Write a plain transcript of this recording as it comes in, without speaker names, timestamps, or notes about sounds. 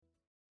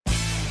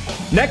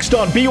Next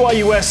on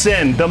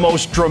BYUSN, the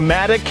most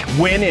dramatic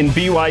win in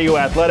BYU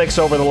athletics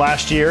over the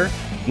last year.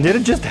 Did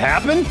it just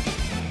happen?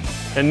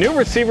 And new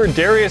receiver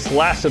Darius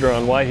Lassiter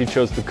on why he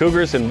chose the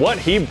Cougars and what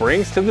he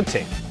brings to the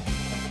team.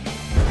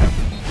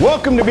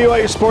 Welcome to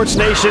BYU Sports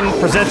Nation,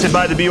 presented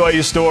by the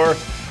BYU Store,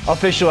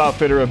 official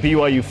outfitter of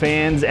BYU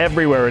fans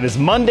everywhere. It is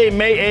Monday,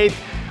 May 8th.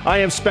 I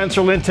am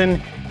Spencer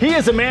Linton. He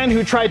is a man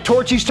who tried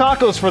Torchy's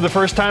Tacos for the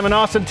first time in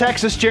Austin,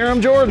 Texas.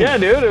 Jarom Jordan. Yeah,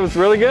 dude, it was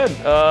really good.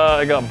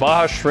 I got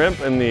Baja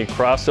Shrimp and the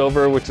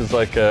Crossover, which is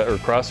like or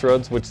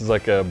Crossroads, which is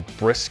like a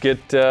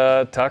brisket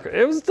taco.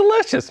 It was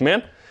delicious,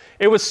 man.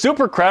 It was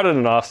super crowded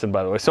in Austin,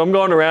 by the way. So I'm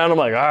going around, I'm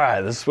like, all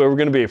right, this is where we're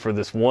going to be for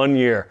this 1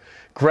 year.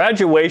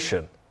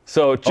 Graduation.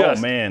 So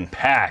just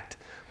packed.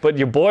 But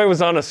your boy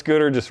was on a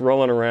scooter just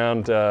rolling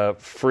around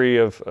free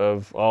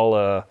of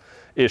all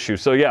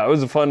issues. So, yeah, it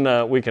was a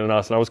fun weekend in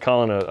Austin. I was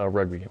calling a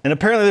rugby game. And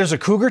apparently there's a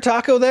Cougar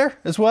taco there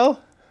as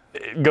well?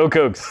 Go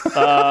Cougs.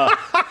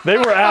 They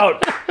were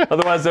out.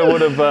 Otherwise, I would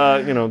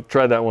have,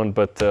 tried that one.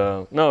 But,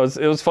 no,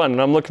 it was fun.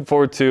 And I'm looking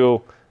forward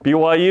to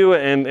BYU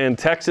and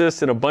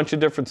Texas and a bunch of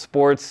different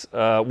sports.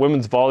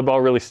 Women's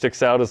volleyball really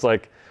sticks out as,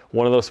 like,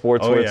 one of those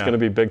sports where it's going to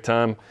be big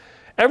time.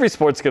 Every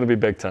sport's going to be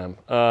big time.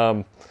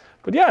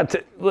 But, yeah,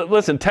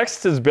 listen,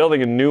 Texas is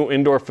building a new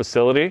indoor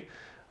facility.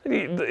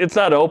 It's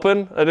not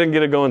open. I didn't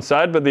get to go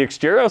inside, but the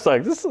exterior, I was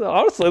like, this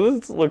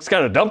looks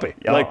kind of dumpy.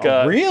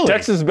 Really?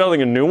 Texas is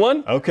building a new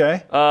one.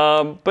 Okay.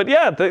 But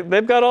yeah,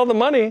 they've got all the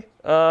money.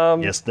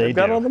 Yes, they've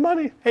got all the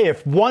money. Hey,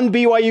 if one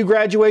BYU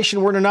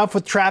graduation weren't enough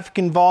with traffic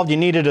involved, you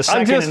needed a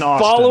second in Austin. I'm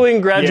just following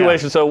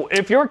graduation. Yeah. So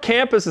if your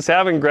campus is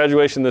having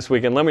graduation this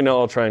weekend, let me know.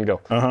 I'll try and go.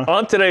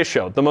 On today's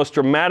show, the most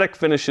dramatic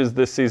finishes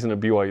this season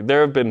at BYU.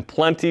 There have been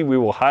plenty. We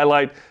will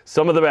highlight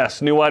some of the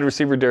best. New wide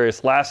receiver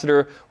Darius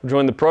Lassiter will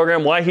join the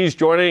program, why he's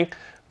joining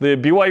the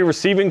BYU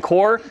receiving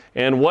corps,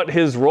 and what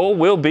his role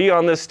will be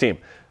on this team.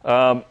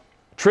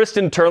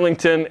 Tristen,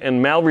 Turlington, and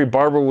Mallory,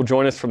 Barber will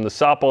join us from the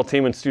softball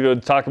team in studio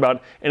to talk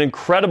about an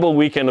incredible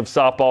weekend of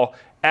softball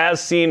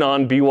as seen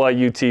on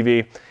BYU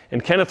TV.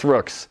 And Kenneth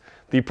Rooks,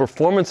 the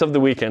performance of the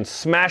weekend,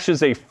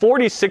 smashes a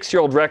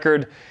 46-year-old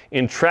record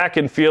in track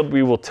and field.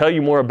 We will tell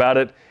you more about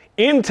it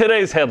in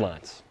today's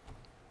headlines.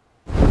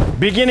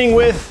 Beginning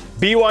with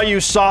BYU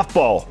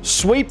softball,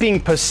 sweeping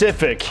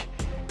Pacific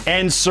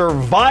and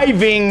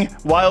surviving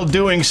while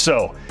doing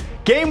so.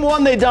 Game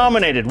 1, they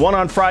dominated, won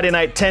on Friday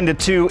night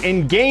 10-2.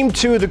 In Game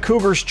 2, the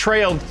Cougars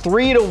trailed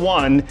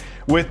 3-1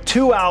 with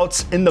 2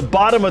 outs in the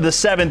bottom of the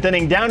 7th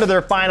inning, down to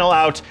their final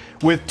out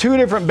with 2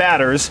 different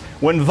batters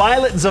when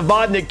Violet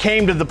Zavodnik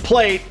came to the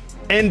plate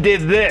and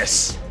did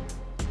this.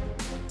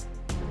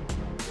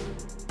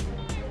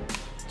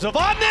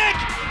 Zavodnik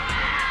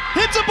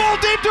hits a ball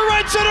deep to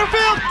right center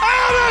field.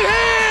 Out of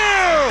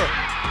here!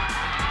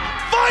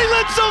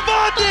 Violet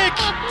Zavodnik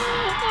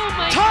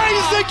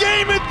ties the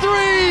game at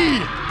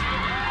 3.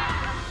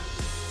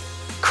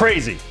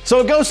 Crazy. So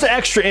it goes to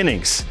extra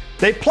innings.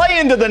 They play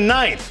into the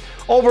 9th.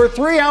 Over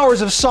 3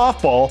 hours of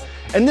softball,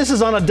 and this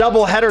is on a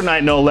doubleheader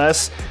night, no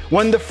less,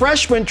 when the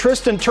freshman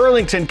Tristen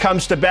Turlington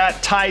comes to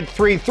bat, tied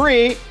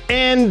 3-3,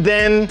 and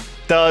then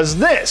does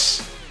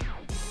this.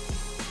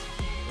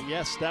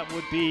 Yes, that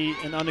would be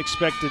an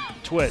unexpected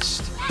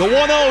twist. The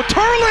 1-0,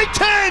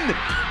 Turlington!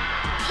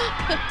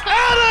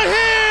 Out of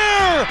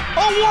here!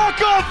 A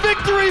walk-off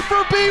victory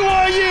for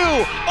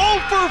BYU! 0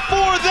 for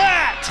 4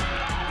 that!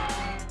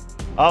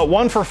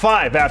 1 for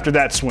 5 after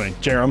that swing,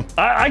 Jarom.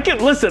 I got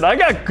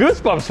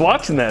goosebumps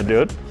watching that,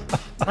 dude.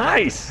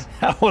 Nice.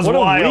 That was what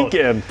wild. a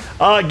weekend.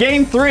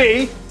 Game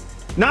 3,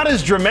 not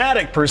as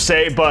dramatic per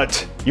se,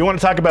 but you want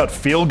to talk about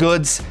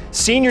feel-goods?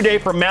 Senior day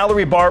for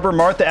Mallory Barber,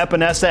 Martha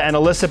Epinesa, and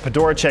Alyssa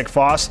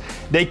Podoracek-Foss.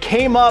 They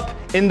came up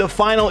in the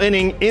final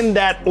inning in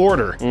that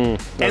order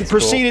and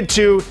proceeded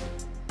to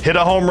hit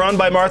a home run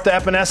by Martha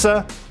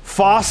Epinesa.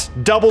 Foss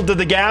doubled to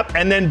the gap,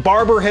 and then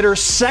Barber hit her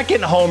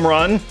second home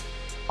run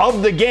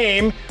of the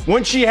game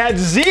when she had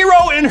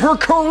 0 in her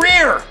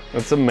career.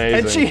 That's amazing.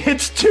 And she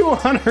hits 2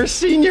 on her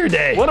senior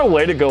day. What a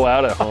way to go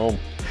out at home.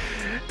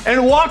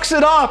 And walks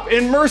it off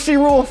in Mercy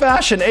Rule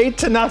fashion,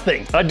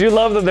 8-0. I do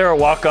love that there are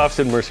walk-offs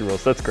in Mercy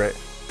Rules. That's great.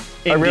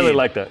 Indeed. I really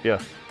like that,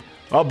 yeah.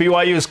 Well,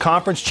 BYU's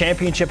conference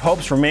championship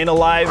hopes remain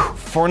alive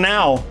for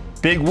now.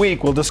 Big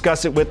week. We'll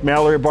discuss it with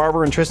Mallory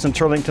Barber and Tristen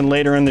Turlington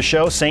later in the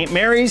show. St.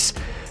 Mary's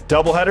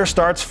doubleheader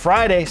starts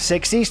Friday,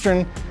 6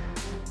 Eastern.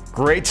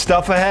 Great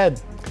stuff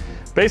ahead.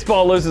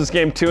 Baseball loses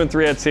Game 2 and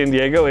 3 at San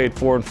Diego,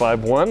 8-4 and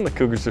 5-1. The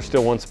Cougars are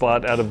still 1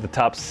 spot out of the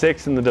top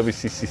 6 in the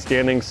WCC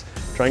standings,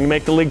 trying to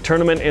make the league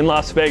tournament in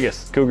Las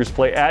Vegas. Cougars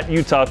play at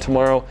Utah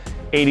tomorrow,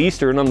 8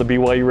 Eastern on the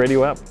BYU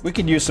radio app. We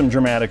could use some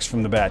dramatics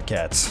from the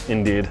Batcats.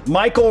 Indeed.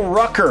 Michael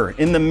Rucker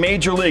in the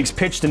major leagues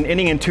pitched an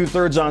inning and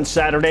 2/3 on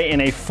Saturday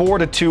in a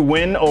 4-2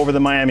 win over the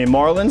Miami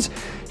Marlins.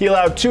 He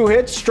allowed 2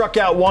 hits, struck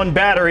out 1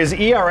 batter. His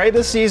ERA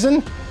this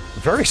season,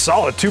 very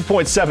solid,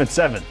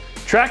 2.77.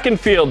 Track and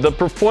field, the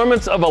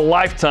performance of a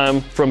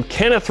lifetime from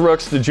Kenneth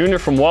Rooks, the junior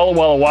from Walla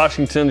Walla,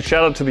 Washington.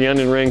 Shout out to the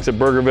Onion Rings at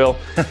Burgerville.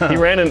 He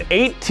ran an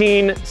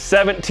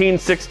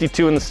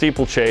 18-17-62 in the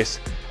steeplechase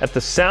at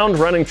the Sound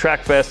Running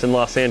Track Fest in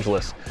Los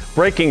Angeles,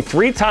 breaking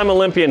 3-time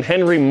Olympian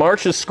Henry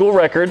Marsh's school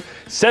record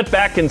set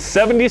back in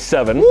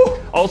 '77.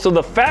 Also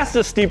the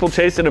fastest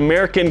steeplechase in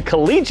American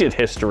collegiate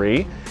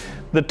history.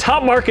 The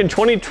top mark in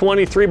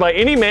 2023 by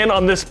any man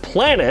on this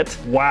planet.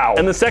 Wow.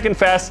 And the second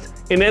fast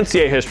in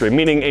NCAA history,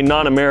 meaning a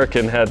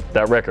non-American had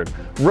that record.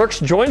 Rooks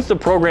joins the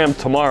program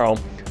tomorrow.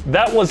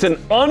 That was an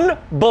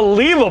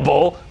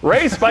unbelievable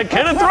race by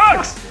Kenneth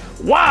Rooks.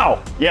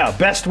 Wow. Yeah,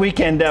 best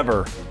weekend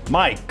ever.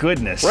 My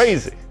goodness.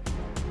 Crazy.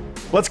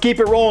 Let's keep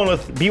it rolling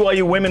with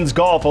BYU women's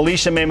golf.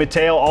 Alicia May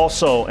Mateo,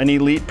 also an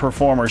elite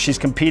performer. She's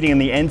competing in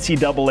the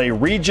NCAA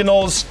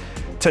regionals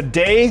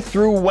today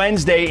through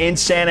Wednesday in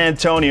San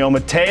Antonio.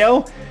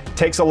 Mateo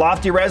takes a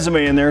lofty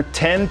resume in there.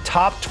 10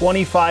 top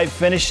 25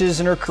 finishes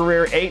in her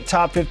career, 8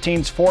 top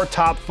 15s, 4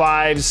 top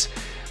 5s.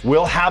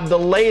 We'll have the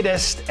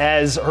latest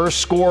as her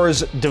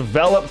scores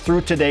develop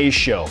through today's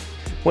show.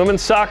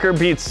 Women's soccer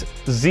beats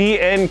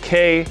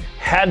ZNK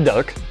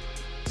Hajduk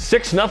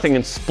 6-0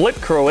 in split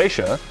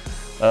Croatia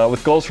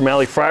with goals from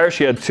Ali Fryer.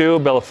 She had 2,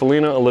 Bella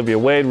Felina, Olivia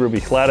Wade, Ruby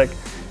Hladek,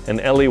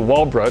 and Ellie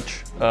Walbruch,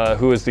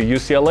 who is the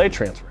UCLA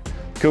transfer.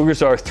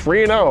 Cougars are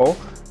 3-0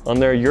 on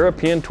their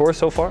European tour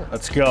so far.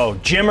 Let's go.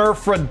 Jimmer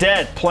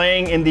Fredette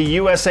playing in the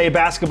USA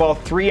Basketball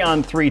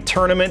 3-on-3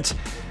 tournament.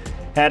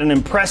 Had an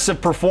impressive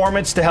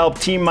performance to help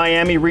Team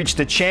Miami reach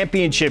the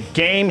championship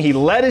game. He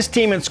led his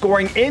team in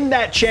scoring in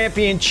that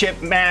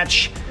championship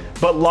match,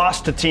 but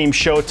lost to Team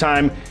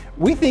Showtime.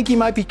 We think he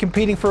might be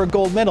competing for a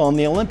gold medal in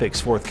the Olympics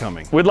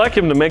forthcoming. We'd like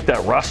him to make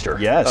that roster.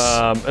 Yes.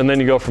 And then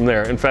you go from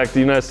there. In fact, the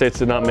United States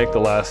did not make the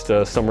last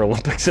Summer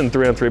Olympics in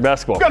 3-on-3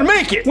 basketball. Gotta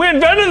make it! We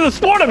invented the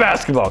sport of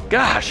basketball.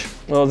 Gosh.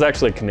 Well, it was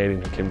actually a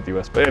Canadian who came to the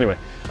U.S. But anyway,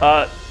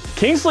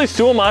 Kingsley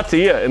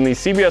Suamataia in the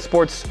CBS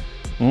Sports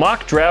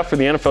mock draft for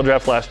the NFL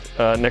draft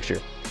next year.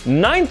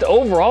 9th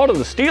overall to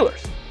the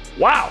Steelers.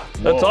 Wow,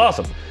 that's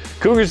awesome.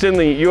 Cougars in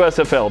the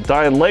USFL.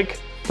 Diane Lake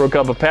broke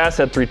up a pass,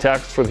 had 3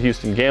 tackles for the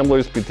Houston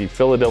Gamblers, beat the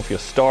Philadelphia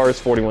Stars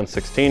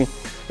 41-16.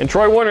 And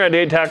Troy Warner had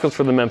 8 tackles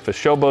for the Memphis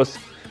Showboats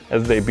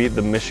as they beat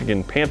the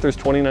Michigan Panthers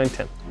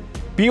 29-10.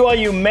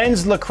 BYU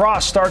men's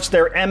lacrosse starts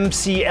their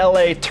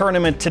MCLA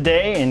tournament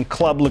today in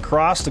club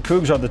lacrosse. The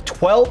Cougs are the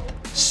 12th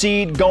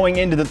seed going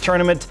into the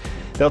tournament.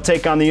 They'll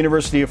take on the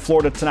University of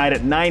Florida tonight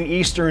at 9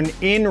 Eastern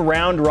in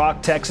Round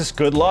Rock, Texas.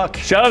 Good luck.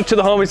 Shout out to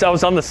the homies. I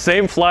was on the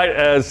same flight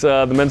as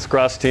the men's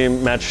lacrosse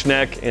team, Matt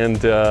Schneck and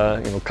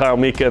Kyle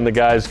Mika and the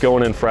guys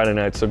going in Friday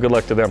night. So good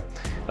luck to them.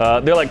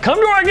 They're like, come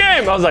to our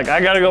game. I was like,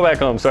 I got to go back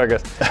home. Sorry,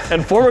 guys.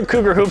 And former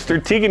Cougar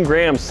hoopster Tegan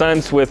Graham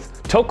signs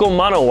with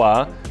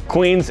Tokomanawa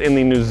Queens in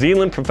the New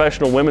Zealand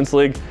Professional Women's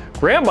League.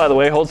 Graham, by the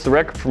way, holds the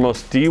record for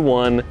most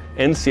D1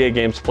 NCAA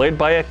games played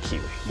by a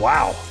Kiwi.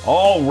 Wow.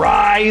 All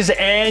rise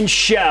and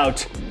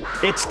shout.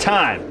 It's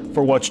time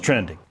for What's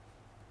Trending.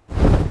 The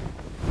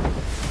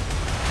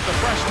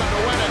freshman to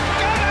win it.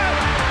 Got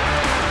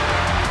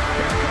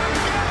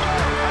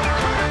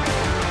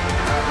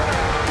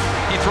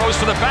it! He throws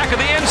for the back of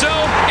the end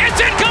zone. It's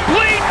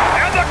incomplete!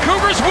 And the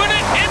Cougars win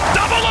it in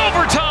double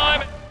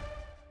overtime.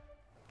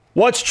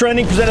 What's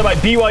Trending, presented by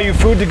BYU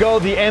Food to Go,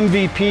 the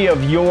MVP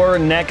of your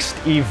next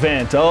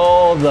event.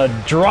 Oh, the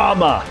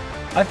drama.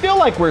 I feel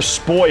like we're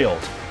spoiled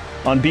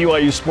on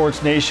BYU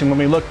Sports Nation when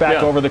we look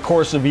back over the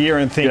course of a year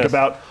and think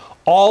about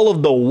all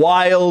of the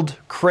wild,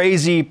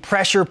 crazy,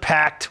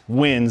 pressure-packed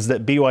wins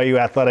that BYU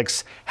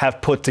athletics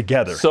have put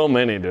together. So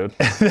many, dude.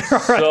 There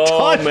are a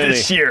ton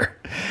this year,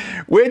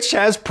 which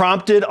has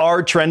prompted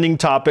our trending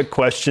topic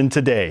question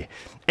today.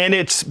 And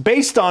it's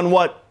based on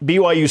what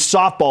BYU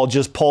softball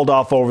just pulled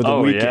off over the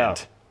weekend. Yeah.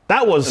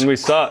 That was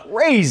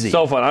crazy.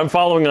 So fun. I'm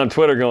following on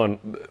Twitter going,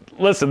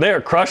 listen, they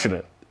are crushing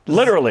it.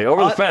 Literally,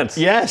 over the fence.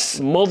 Yes.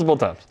 Multiple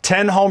times.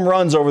 10 home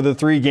runs over the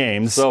 3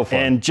 games. So fun.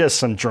 And just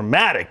some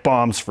dramatic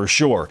bombs for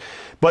sure.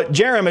 But,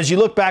 Jarom, as you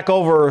look back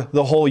over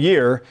the whole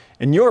year,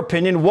 in your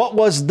opinion, what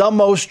was the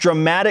most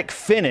dramatic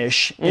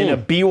finish in a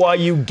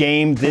BYU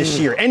game this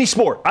year? Any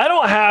sport. I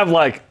don't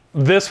have,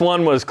 this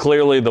one was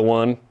clearly the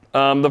one.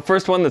 The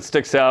first one that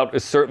sticks out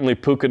is certainly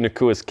Puka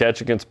Nakua's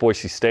catch against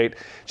Boise State.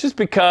 Just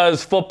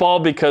because football,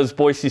 because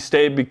Boise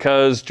State,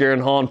 because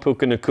Jaron Hall and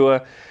Puka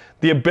Nakua.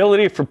 The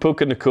ability for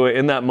Puka Nakua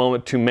in that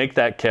moment to make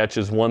that catch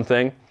is one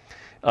thing.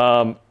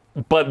 But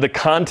the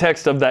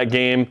context of that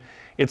game,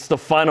 it's the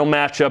final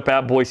matchup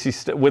at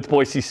with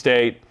Boise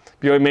State.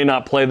 BYU may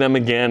not play them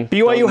again.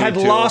 BYU had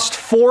lost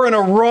 4 in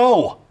a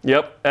row.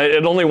 Yep.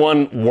 It only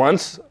won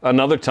once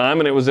another time,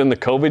 and it was in the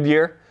COVID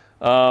year.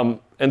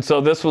 And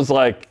so this was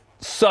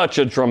such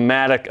a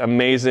dramatic,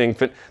 amazing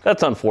fit.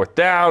 That's on 4th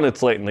down.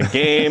 It's late in the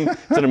game.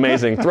 It's an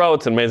amazing throw.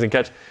 It's an amazing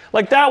catch.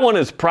 That one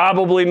is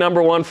probably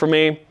number 1 for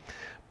me.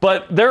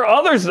 But there are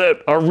others that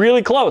are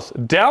really close.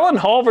 Dallin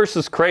Hall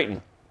versus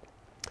Creighton.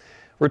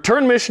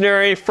 Return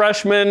missionary,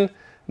 freshman,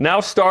 now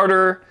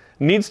starter,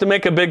 needs to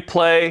make a big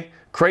play.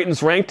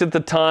 Creighton's ranked at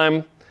the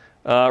time.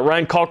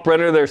 Ryan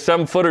Kalkbrenner, their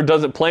 7-footer,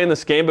 doesn't play in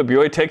this game, but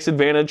BYU takes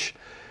advantage.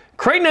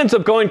 Creighton ends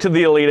up going to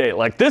the Elite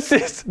Eight. This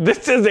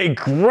is a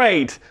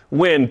great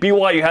win.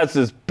 BYU has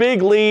this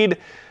big lead.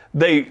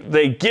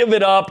 They give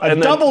it up. A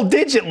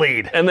double-digit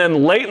lead. And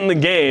then late in the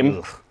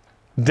game,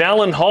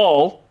 Dallin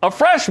Hall, a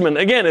freshman,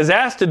 again, is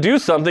asked to do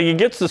something. He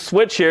gets the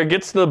switch here,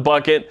 gets to the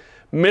bucket,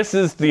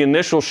 misses the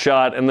initial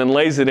shot, and then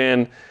lays it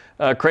in.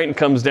 Creighton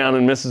comes down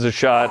and misses a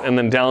shot, and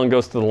then Dallin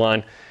goes to the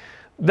line.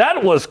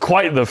 That was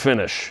quite the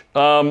finish.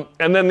 And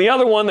then the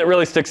other one that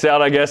really sticks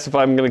out, I guess, if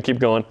I'm going to keep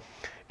going,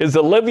 is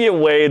Olivia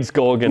Wade's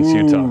goal against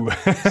Utah.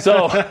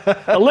 So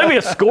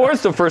Olivia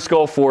scores the first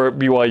goal for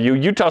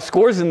BYU. Utah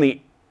scores in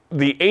the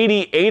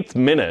 88th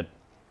minute,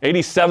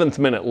 87th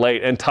minute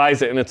late, and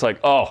ties it. And it's like,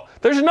 oh,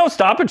 there's no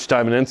stoppage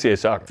time in NCAA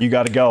soccer. You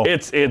got to go.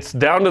 It's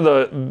down to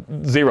the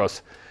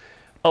zeros.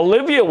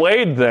 Olivia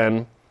Wade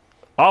then,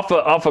 off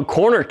a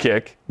corner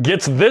kick,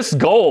 gets this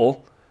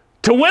goal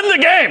to win the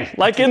game,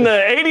 like in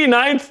the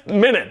 89th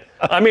minute.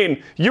 I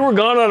mean, you were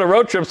gone on a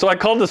road trip, so I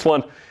called this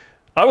one.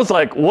 I was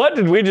like, what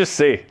did we just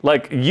see?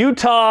 Like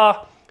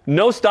Utah,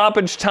 no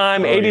stoppage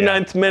time,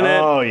 89th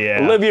minute. Oh,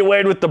 yeah. Olivia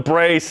Wade with the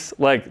brace.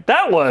 Like,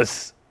 that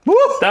was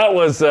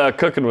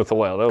cooking with the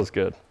whale. That was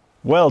good.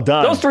 Well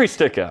done. Those three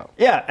stick out.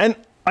 Yeah, and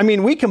I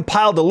mean, we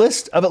compiled a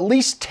list of at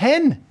least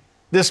 10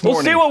 this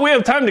morning. We'll see what we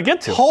have time to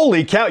get to.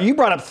 Holy cow, you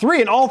brought up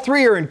 3, and all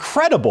 3 are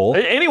incredible.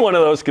 Any one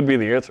of those could be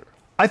the answer.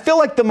 I feel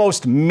like the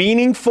most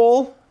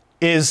meaningful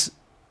is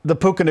the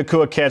Puka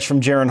Nacua catch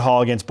from Jaron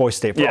Hall against Boise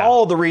State for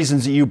all the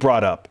reasons that you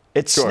brought up.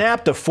 It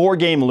snapped a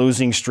 4-game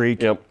losing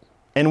streak,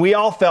 and we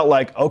all felt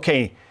like,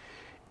 okay,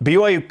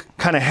 BYU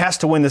kind of has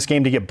to win this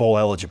game to get bowl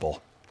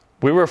eligible.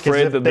 We were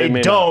afraid that they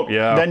may don't.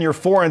 not. Then you're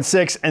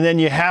 4-6, and then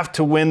you have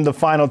to win the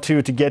final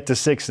 2 to get to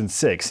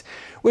 6-6.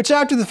 Which,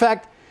 after the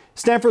fact,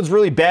 Stanford's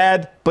really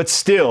bad, but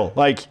still,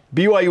 like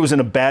BYU was in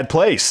a bad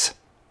place.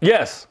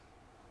 Yes.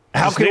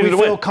 How can we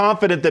feel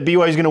confident that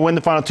BYU is going to win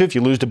the final 2 if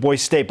you lose to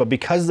Boise State? But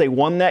because they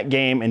won that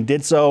game and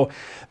did so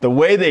the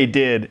way they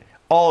did,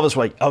 all of us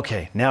were like,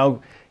 okay,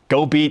 now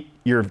go beat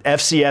your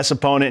FCS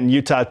opponent in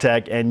Utah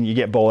Tech and you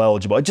get bowl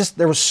eligible.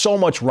 There was so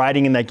much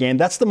riding in that game.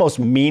 That's the most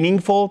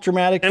meaningful,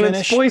 dramatic finish. And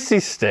it's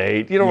Boise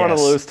State. You don't want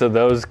to lose to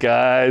those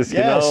guys. You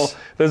know,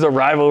 there's a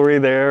rivalry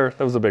there.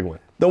 That was a big win.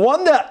 The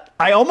one that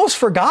I almost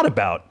forgot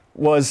about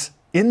was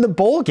in the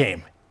bowl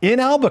game. In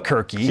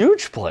Albuquerque.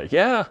 Huge play,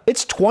 yeah.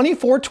 It's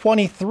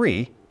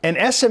 24-23,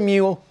 and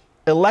SMU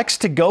elects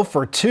to go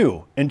for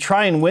 2 and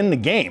try and win the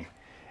game.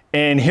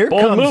 And here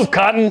Bold comes move,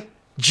 Cotton.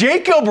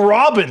 Jacob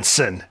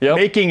Robinson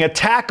making a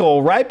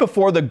tackle right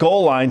before the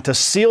goal line to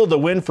seal the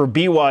win for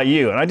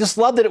BYU. And I just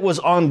love that it was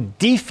on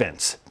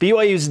defense.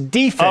 BYU's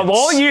defense. Of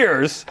all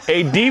years,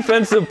 a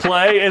defensive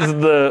play is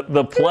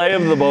the play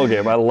of the bowl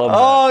game. I love that.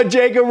 Oh,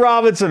 Jacob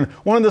Robinson,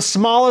 one of the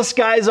smallest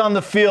guys on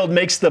the field,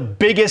 makes the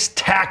biggest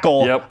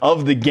tackle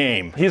of the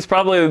game. He's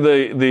probably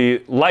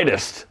the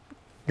lightest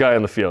guy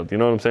on the field. You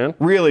know what I'm saying?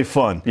 Really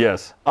fun.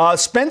 Yes.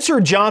 Spencer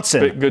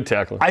Johnson. Good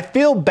tackler. I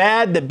feel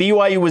bad that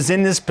BYU was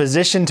in this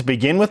position to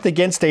begin with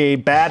against a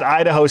bad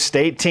Idaho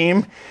State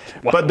team.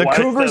 But the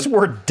Cougars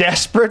were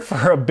desperate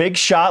for a big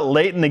shot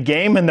late in the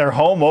game in their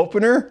home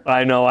opener.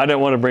 I know. I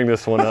didn't want to bring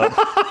this one up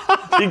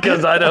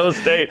because Idaho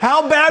State.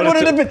 How bad would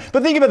it have been?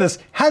 But think about this.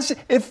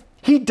 If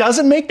he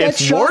doesn't make that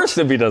shot. It's worse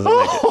if he doesn't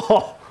make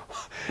it.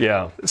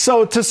 Yeah.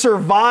 So to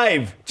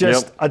survive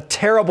just a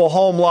terrible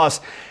home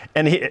loss,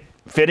 and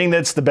fitting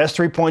that's the best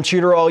three-point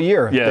shooter all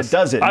year that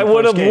does it. I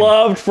would have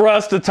loved for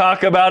us to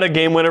talk about a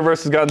game winner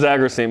versus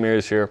Gonzaga or St.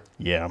 Mary's here.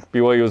 Yeah.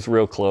 BYU was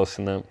real close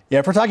in that. Yeah,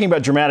 if we're talking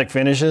about dramatic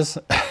finishes.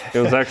 It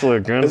was actually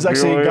against It was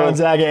actually BYU.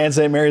 Gonzaga and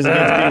St. Mary's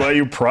against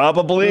BYU,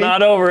 probably.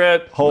 Not over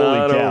it. Holy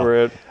Not cow.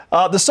 over it.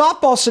 The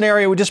softball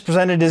scenario we just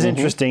presented is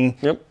interesting.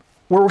 Yep.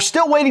 We're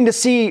still waiting to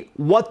see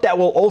what that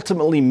will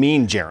ultimately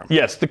mean, Jarom.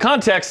 Yes, the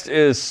context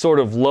is sort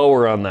of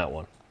lower on that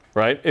one,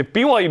 right? If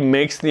BYU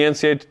makes the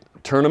NCAA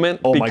tournament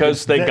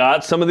because they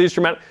got some of these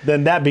dramatic,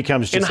 then that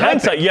becomes just in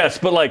hindsight, yes.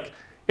 But like,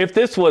 if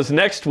this was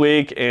next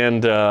week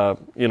and a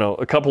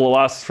couple of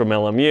losses from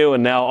LMU,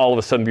 and now all of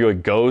a sudden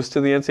BYU goes to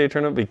the NCAA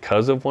tournament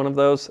because of one of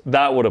those,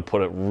 that would have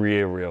put it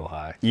real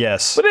high.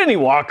 Yes. But any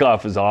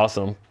walk-off is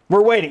awesome.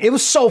 We're waiting. It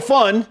was so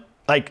fun.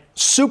 Like,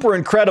 super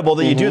incredible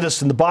that you do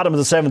this in the bottom of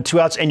the 7th, 2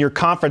 outs, and your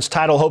conference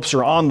title hopes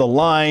are on the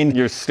line.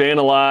 You're staying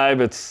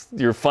alive. It's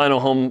your final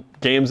home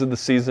games of the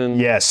season.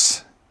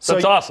 Yes. So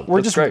that's awesome.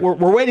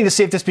 We're waiting to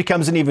see if this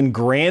becomes an even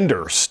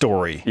grander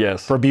story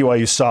for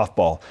BYU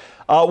softball.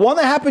 One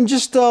that happened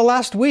just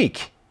last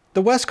week,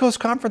 the West Coast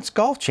Conference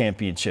Golf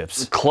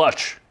Championships.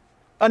 Clutch.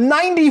 A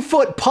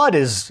 90-foot putt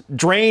is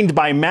drained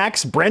by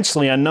Max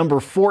Brenchley on number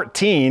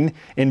 14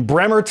 in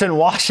Bremerton,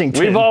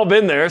 Washington. We've all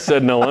been there,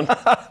 said no one.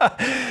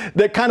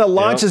 That kind of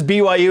launches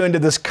BYU into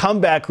this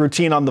comeback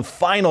routine on the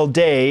final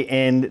day,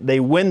 and they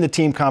win the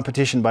team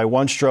competition by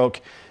 1 stroke.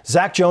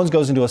 Zach Jones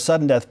goes into a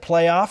sudden death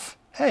playoff.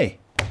 Hey,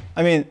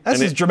 I mean,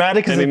 that's as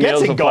dramatic as it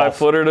gets in golf. And he nails a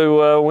 5-footer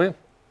to win.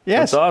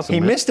 Yes, that's awesome.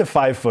 He missed a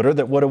 5-footer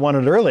that would have won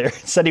it earlier.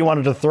 He said he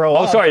wanted to throw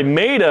up. Oh, sorry,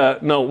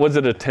 was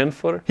it a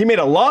 10-footer? He made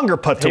a longer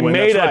putt to win. He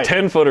made a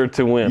 10-footer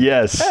to win.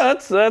 Yes. Yeah,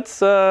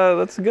 that's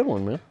a good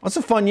one, man. It's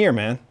a fun year,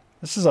 man.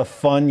 This is a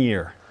fun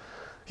year.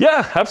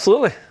 Yeah,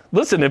 absolutely.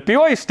 Listen, if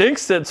BYU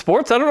stinks at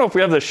sports, I don't know if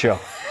we have this show.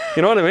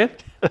 You know what I mean?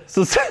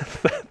 So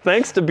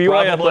thanks to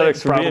BYU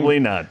Athletics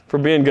for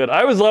being good.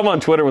 I always love on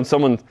Twitter when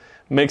someone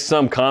makes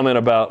some comment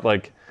about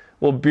like,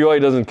 well, BYU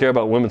doesn't care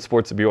about women's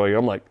sports at BYU.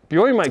 I'm like,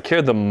 BYU might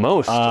care the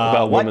most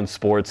about women's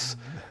sports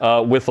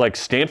with like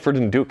Stanford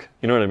and Duke.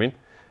 You know what I mean?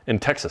 In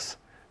Texas.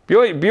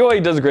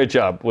 BYU does a great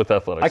job with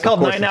athletics. I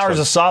called 9 hours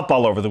of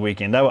softball over the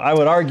weekend. I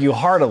would argue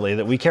heartily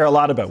that we care a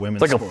lot about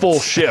women's sports. It's like a full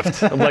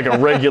shift of like a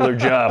regular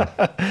job.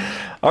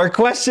 Our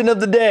question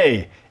of the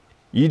day.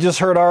 You just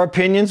heard our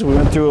opinions. We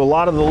went through a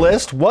lot of the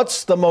list.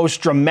 What's the most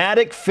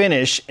dramatic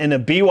finish in a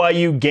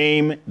BYU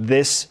game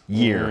this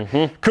year?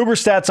 Cougar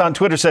Stats on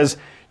Twitter says,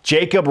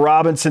 Jacob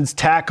Robinson's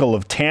tackle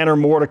of Tanner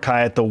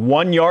Mordecai at the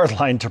 1-yard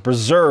line to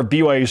preserve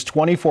BYU's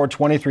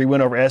 24-23 win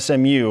over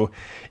SMU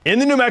in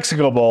the New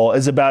Mexico Bowl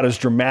is about as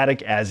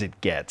dramatic as it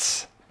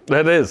gets.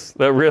 That is.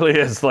 That really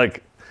is.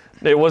 Like,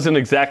 it wasn't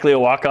exactly a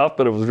walk-off,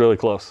 but it was really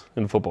close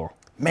in football.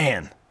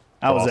 Man.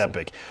 That was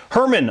epic.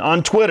 Herman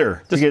on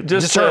Twitter.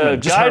 Just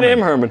Herman. Guy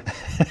named Herman.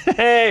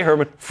 Hey,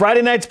 Herman.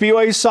 Friday night's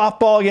BYU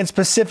softball against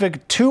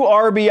Pacific, 2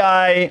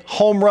 RBI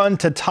home run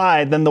to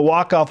tie, then the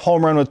walk-off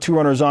home run with 2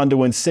 runners on to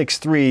win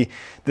 6-3.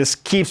 This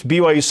keeps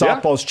BYU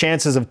softball's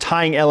chances of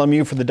tying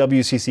LMU for the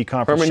WCC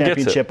Conference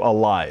Championship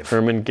alive.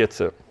 Herman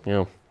gets it.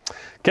 Yeah.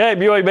 Okay,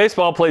 BYU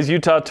baseball plays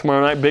Utah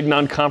tomorrow night. Big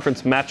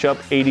non-conference matchup,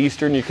 8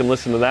 Eastern. You can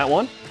listen to that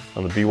one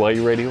on the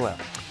BYU Radio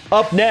app.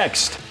 Up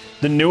next,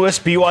 the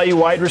newest BYU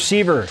wide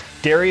receiver,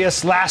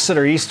 Darius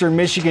Lassiter, Eastern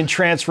Michigan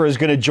transfer, is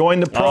going to join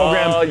the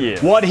program. Oh, yeah.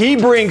 What he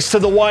brings to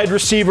the wide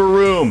receiver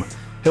room,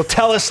 he'll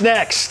tell us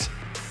next.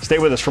 Stay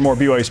with us for more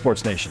BYU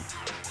Sports Nation.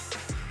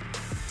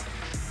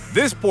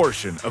 This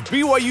portion of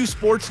BYU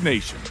Sports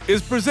Nation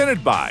is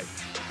presented by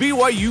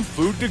BYU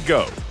Food to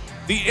Go,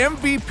 the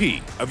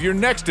MVP of your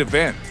next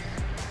event.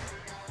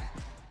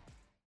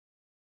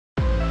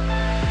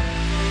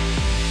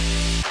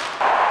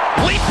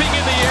 Leaping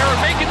in the air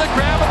and making the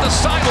grab at the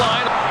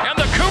sideline, and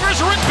the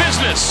Cougars are in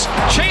business.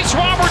 Chase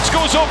Roberts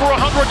goes over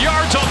 100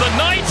 yards on the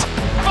night.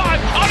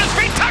 5 on his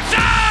feet,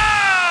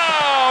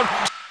 touchdown!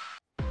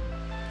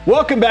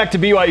 Welcome back to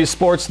BYU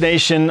Sports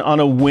Nation on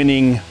a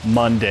winning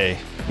Monday.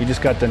 We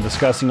just got done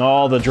discussing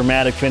all the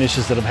dramatic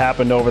finishes that have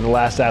happened over the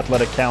last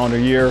athletic calendar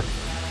year.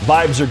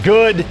 Vibes are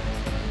good,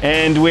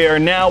 and we are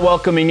now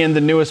welcoming in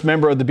the newest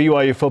member of the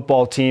BYU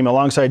football team.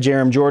 Alongside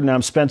Jarom Jordan,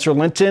 I'm Spencer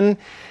Linton.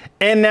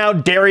 And now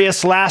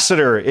Darius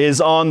Lassiter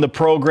is on the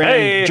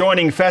program,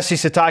 joining Fesi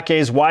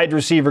Sitake's wide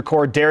receiver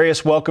core.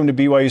 Darius, welcome to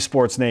BYU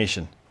Sports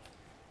Nation.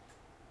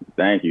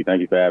 Thank you.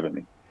 Thank you for having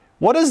me.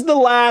 What has the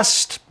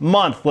last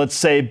month, let's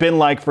say, been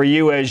like for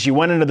you as you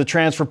went into the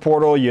transfer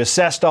portal, you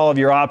assessed all of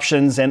your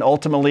options, and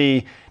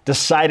ultimately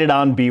decided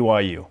on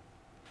BYU?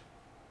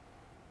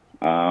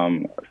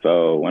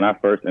 So when I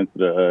first entered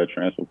the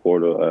transfer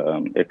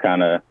portal, it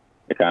kind of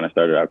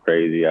started out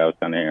crazy. I was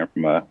kind of hearing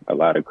from a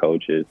lot of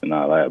coaches and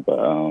all that,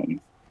 but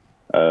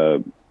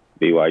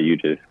BYU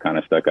just kind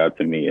of stuck out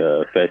to me.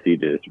 Fesi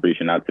just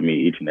reaching out to me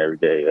each and every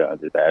day,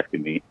 just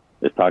asking me,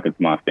 just talking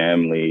to my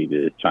family,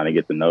 just trying to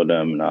get to know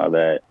them and all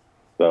that.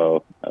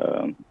 So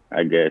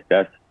I guess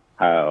that's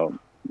how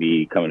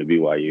me coming to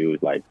BYU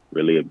is like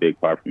really a big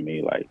part for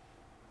me, like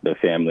the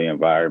family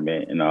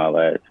environment and all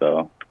that.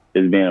 So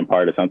just being a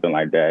part of something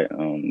like that,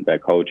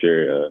 that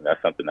culture,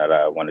 that's something that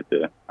I wanted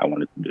to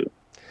do.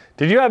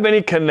 Did you have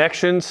any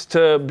connections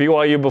to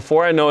BYU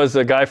before? I know as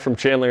a guy from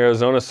Chandler,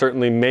 Arizona,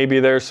 certainly maybe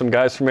there's some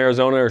guys from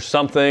Arizona or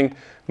something.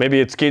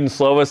 Maybe it's Keaton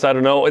Slovis, I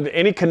don't know.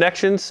 Any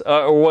connections,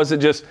 or was it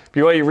just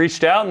BYU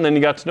reached out and then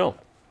you got to know?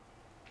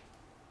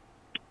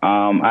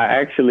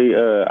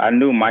 I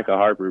knew Micah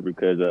Harper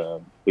because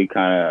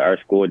our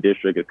school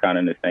district is kind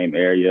of in the same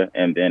area,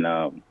 and then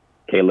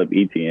Caleb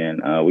Etienne,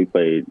 we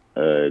played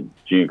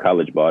junior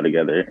college ball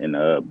together in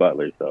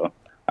Butler, so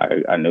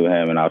I knew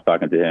him, and I was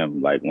talking to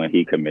him like when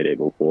he committed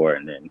before,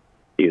 and then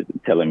he was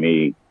telling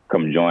me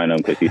come join him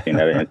because he's seen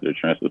that I entered the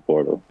transfer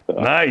portal. So.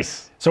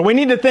 Nice. So we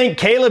need to thank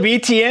Caleb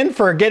Etienne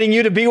for getting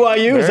you to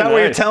BYU. Is that what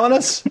you're telling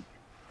us?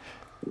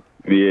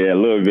 Yeah, a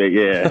little bit,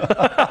 yeah.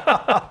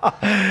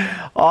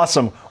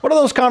 Awesome. What are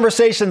those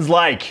conversations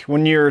like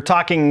when you're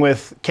talking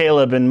with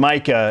Caleb and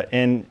Micah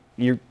and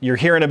you're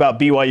hearing about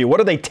BYU? What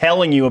are they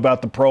telling you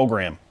about the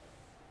program?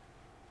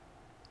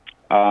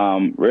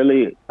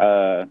 Really,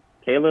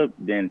 Caleb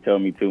didn't tell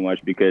me too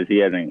much because he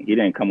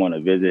didn't come on a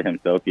visit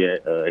himself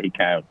yet. He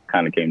kind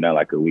of came down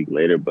like a week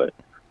later. But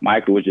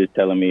Micah was just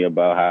telling me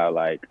about how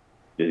like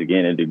just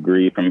getting a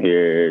degree from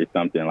here is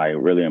something like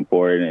really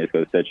important. It's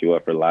going to set you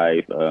up for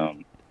life.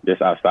 Just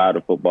outside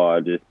of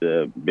football, just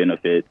the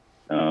benefits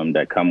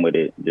that come with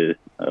it, just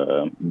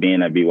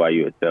being at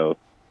BYU itself.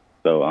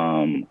 So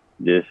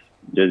just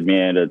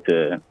being able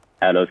to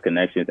have those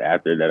connections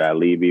after that I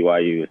leave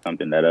BYU is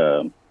something that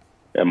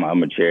I'm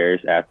going to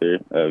cherish after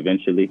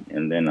eventually.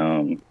 And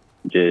then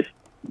just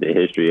the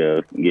history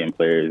of getting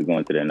players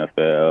going to the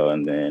NFL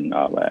and then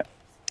all that.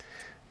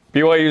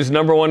 BYU's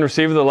number one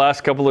receiver the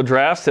last couple of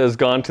drafts has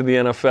gone to the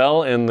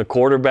NFL, and the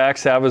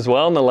quarterbacks have as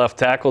well, and the left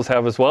tackles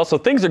have as well. So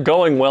things are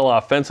going well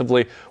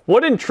offensively.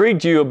 What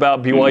intrigued you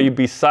about BYU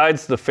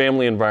besides the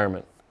family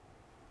environment?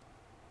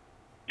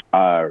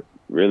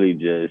 really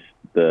just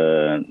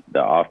the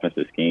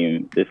offensive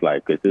scheme. Just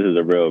like, because this is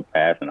a real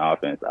passing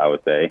offense, I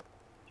would say.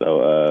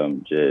 So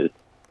just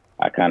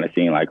I kind of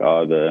seen like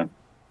all the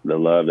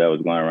love that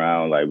was going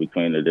around like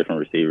between the different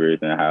receivers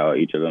and how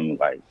each of them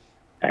like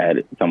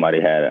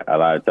somebody had a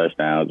lot of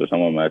touchdowns or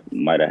someone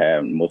might have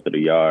had most of the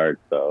yards.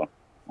 So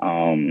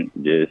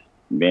just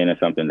being in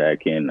something that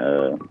can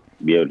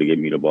be able to give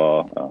me the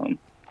ball,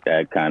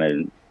 that kind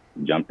of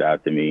jumped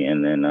out to me.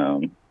 And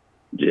then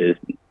just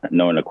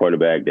knowing a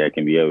quarterback that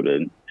can be able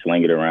to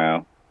sling it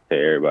around to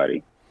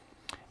everybody.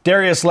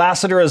 Darius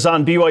Lassiter is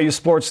on BYU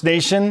Sports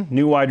Nation,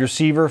 new wide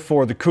receiver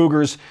for the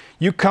Cougars.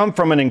 You come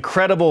from an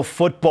incredible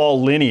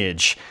football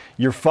lineage.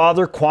 Your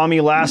father,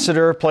 Kwame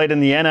Lassiter, played in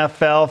the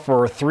NFL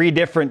for 3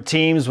 different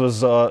teams,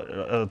 was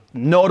a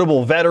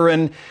notable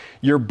veteran.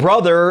 Your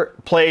brother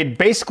played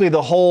basically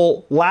the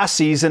whole last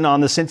season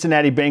on the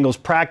Cincinnati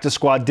Bengals practice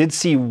squad, did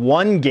see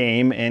 1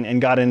 game and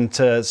got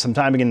into some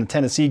time in the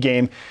Tennessee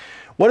game.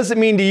 What does it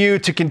mean to you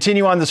to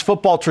continue on this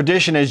football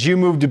tradition as you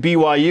move to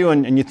BYU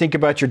and you think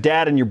about your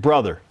dad and your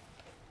brother?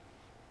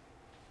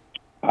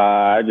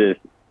 I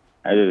just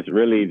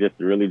really just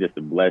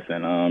a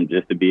blessing.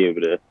 Just to be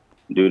able to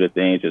do the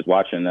things, just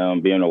watching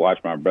them, being able to watch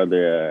my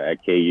brother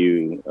at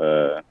KU,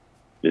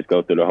 just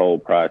go through the whole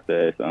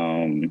process.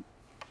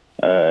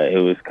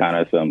 It was kind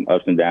of some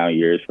ups and down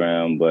years for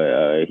him,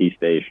 but he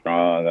stayed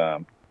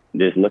strong.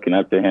 Just looking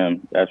up to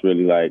him, that's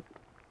really like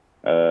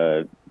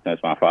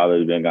since my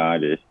father's been gone,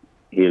 just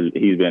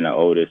he's been the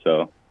oldest,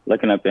 so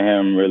looking up to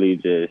him really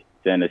just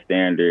setting the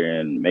standard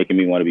and making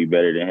me want to be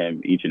better than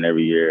him each and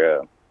every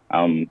year.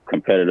 I'm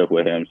competitive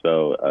with him,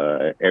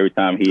 so every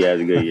time he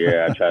has a good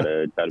year, I try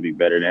to be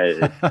better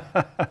than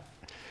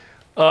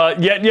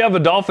him. Yet you have a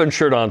Dolphin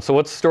shirt on, so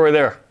what's the story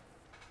there?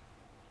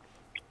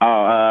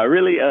 Oh,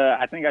 really?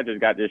 I think I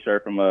just got this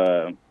shirt from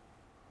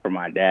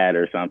my dad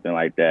or something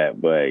like that.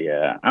 But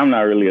yeah, I'm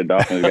not really a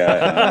Dolphins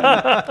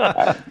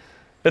guy.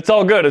 It's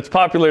all good. It's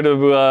popular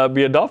to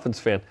be a Dolphins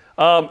fan.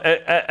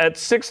 At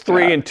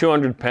 6'3" and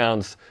 200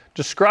 pounds,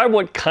 describe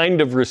what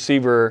kind of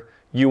receiver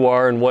you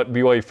are and what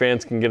BYU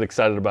fans can get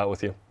excited about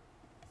with you.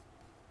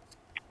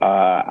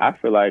 I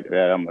feel like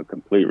that I'm a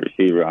complete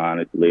receiver,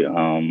 honestly.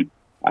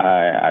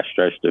 I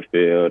stretch the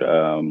field.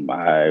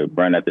 I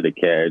run after the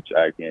catch.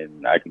 I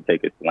can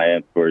take a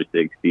slant for a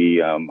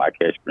 60. I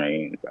catch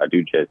screens. I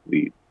do jet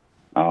sweeps.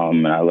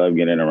 And I love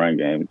getting in the run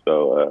game.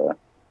 So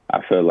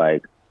I feel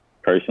like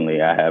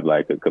personally I have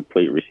like a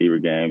complete receiver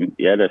game.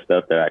 Yeah, there's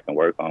stuff that I can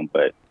work on,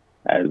 but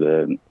at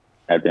the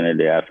end of the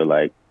day, I feel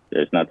like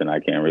there's nothing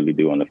I can't really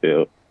do on the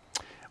field.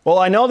 Well,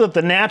 I know that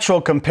the natural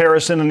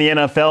comparison in the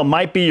NFL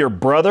might be your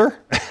brother,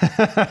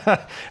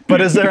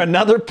 but is there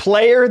another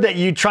player that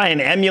you try and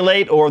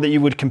emulate or that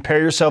you would compare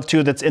yourself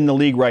to that's in the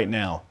league right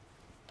now?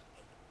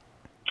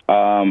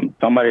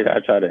 Somebody that I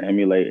try to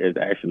emulate is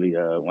actually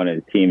one of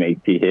his teammates,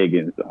 T.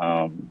 Higgins.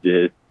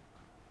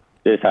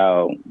 Just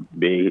how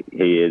big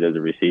he is as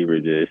a receiver,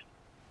 just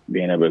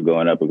being able to go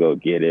up and go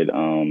get it.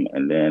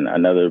 And then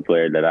another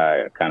player that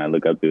I kind of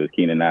look up to is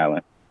Keenan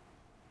Allen.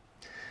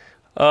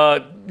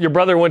 Your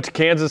brother went to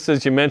Kansas,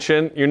 as you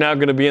mentioned. You're now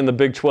going to be in the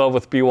Big 12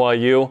 with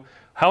BYU.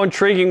 How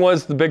intriguing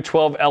was the Big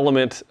 12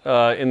 element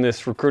in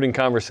this recruiting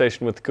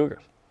conversation with the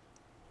Cougars?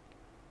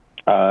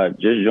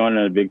 Just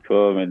joining the Big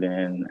 12 and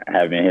then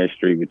having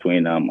history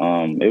between them.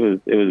 It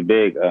was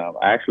big. I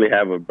actually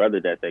have a brother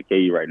that's at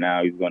KU right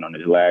now. He's going on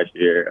his last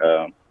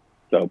year.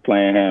 So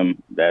playing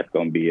him, that's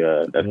going to be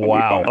Be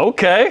fun.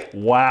 Okay.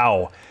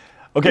 Wow.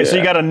 Okay, So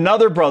you got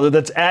another brother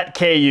that's at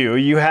KU.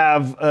 You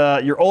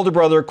have your older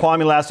brother,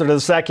 Kwame Lassiter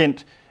II,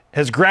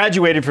 has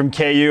graduated from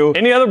KU.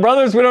 Any other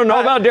brothers we don't know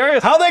about,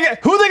 Darius? Who are they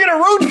going to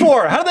root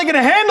for? How are they going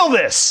to handle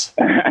this?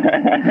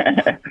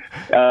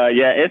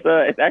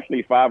 It's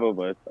actually 5 of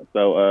us.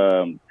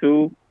 So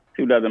two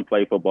doesn't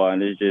play football,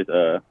 and it's just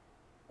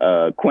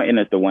Quentin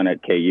is the one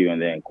at KU, and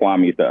then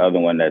Kwame is the other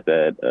one that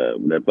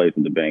plays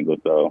with the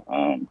Bengals. So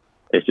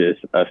it's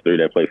just us 3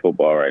 that play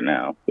football right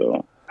now.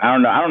 So I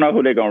don't know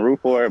who they're gonna root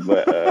for,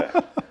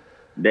 but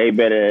they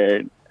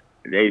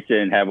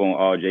shouldn't have on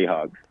all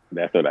Jayhawks.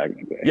 That's what I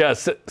can say. Yeah,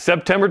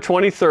 September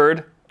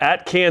 23rd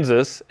at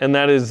Kansas, and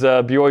that is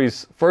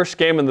BYU's first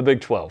game in the Big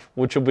 12,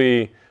 which will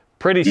be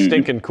pretty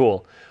stinking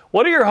cool.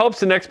 What are your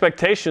hopes and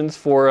expectations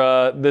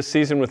for this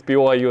season with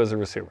BYU as a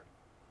receiver?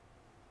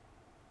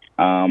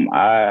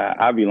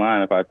 I'd be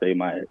lying if I say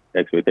my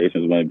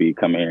expectations are going to be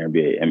coming here and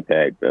be an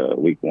impact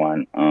week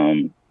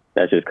 1.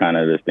 That's just kind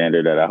of the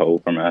standard that I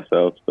hold for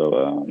myself.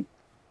 So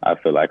I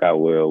feel like I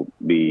will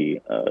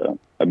be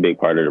a big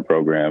part of the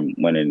program,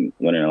 winning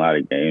a lot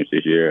of games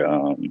this year.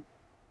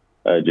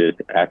 Just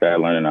after I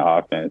learn the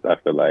offense, I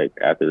feel like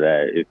after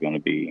that it's going to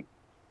be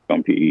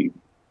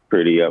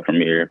pretty up from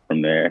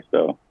there.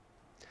 So.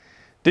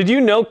 Did you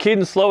know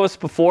Keaton Slovis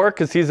before?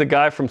 Because he's a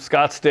guy from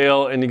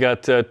Scottsdale, and you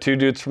got 2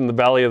 dudes from the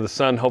Valley of the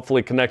Sun,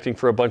 hopefully connecting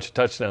for a bunch of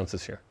touchdowns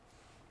this year.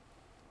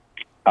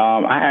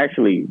 I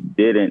actually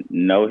didn't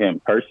know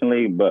him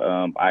personally, but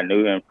I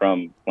knew him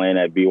from playing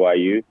at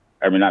BYU.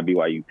 I mean, not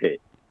BYU,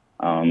 Pitt.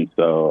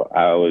 So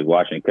I was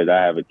watching because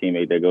I have a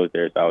teammate that goes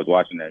there, so I was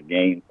watching their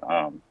games.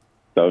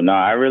 So no,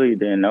 I really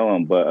didn't know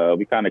him, but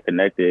we kind of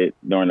connected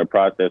during the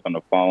process on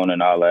the phone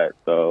and all that.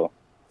 So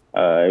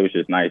it was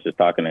just nice just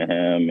talking to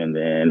him and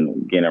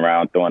then getting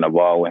around throwing the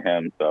ball with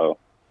him. So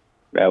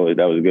that was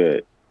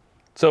good.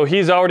 So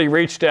he's already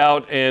reached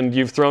out and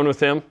you've thrown with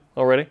him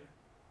already?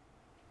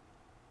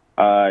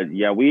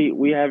 Yeah,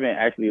 we haven't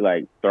actually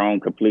like thrown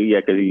completely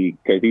yet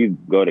because he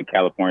go to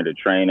California to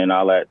train and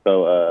all that.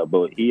 So,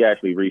 but he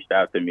actually reached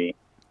out to me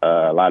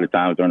a lot of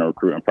times during the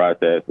recruiting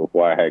process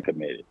before I had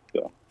committed.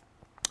 So,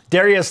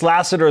 Darius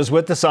Lassiter is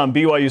with us on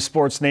BYU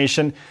Sports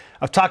Nation.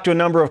 I've talked to a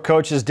number of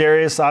coaches.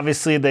 Darius,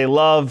 obviously, they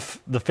love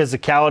the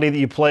physicality that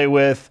you play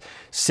with.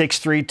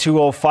 6'3",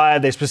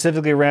 205. They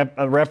specifically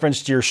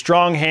referenced your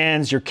strong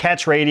hands, your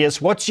catch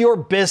radius. What's your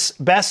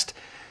best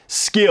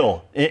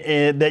skill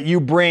that you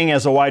bring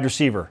as a wide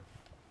receiver?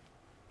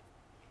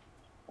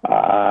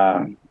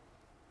 I'd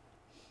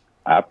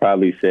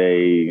probably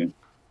say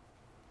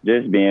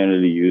just being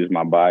able to use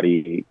my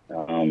body,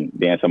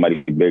 being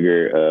somebody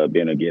bigger,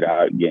 being able to get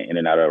out, get in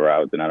and out of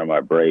routes and out of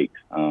my breaks,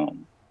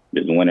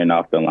 just winning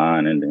off the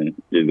line and then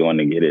just going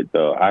to get it.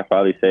 So I'd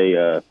probably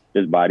say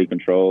just body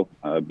control,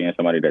 being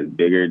somebody that's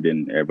bigger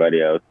than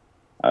everybody else.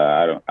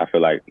 I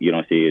feel like you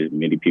don't see as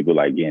many people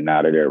like getting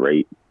out of their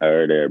rate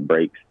or their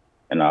breaks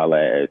and all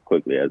that as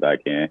quickly as I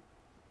can.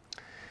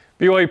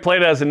 BYU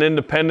played as an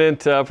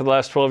independent for the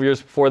last 12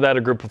 years. Before that,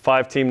 a group of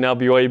 5 team. Now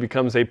BYU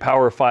becomes a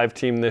Power 5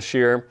 team this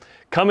year.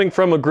 Coming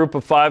from a group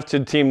of 5 to a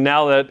team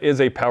now that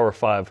is a Power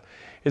 5.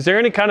 Is there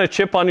any kind of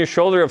chip on your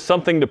shoulder of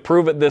something to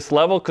prove at this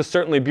level? Because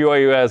certainly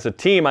BYU as a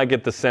team, I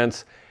get the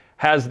sense,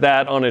 has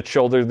that on its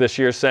shoulder this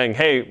year saying,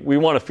 hey, we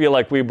want to feel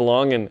like we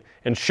belong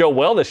and show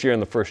well this year in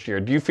the first year.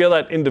 Do you feel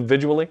that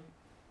individually?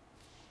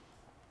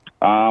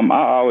 I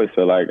always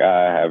feel like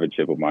I have a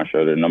chip on my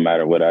shoulder no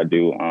matter what I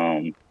do.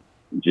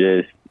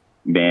 Just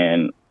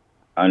being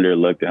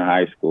underlooked in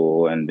high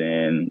school and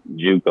then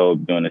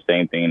JUCO doing the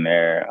same thing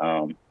there.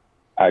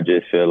 I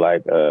just feel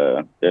like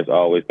there's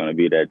always going to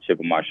be that chip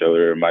on my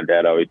shoulder. My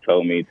dad always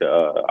told me to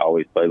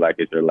always play like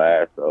it's your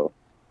last. So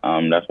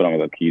that's what I'm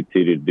going to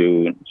continue to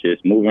do.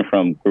 Just moving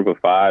from group of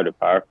 5 to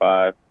Power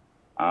 5.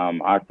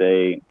 I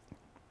say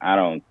I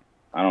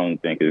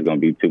don't think it's going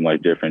to be too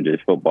much different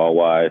just football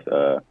wise.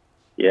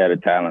 Yeah, the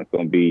talent's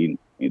going to be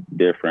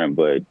different,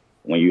 but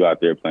when you out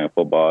there playing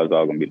football, it's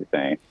all going to be the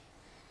same.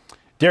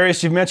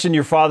 Darius, you've mentioned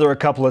your father a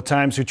couple of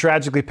times, who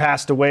tragically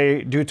passed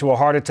away due to a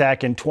heart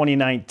attack in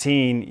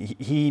 2019.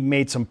 He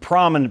made some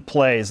prominent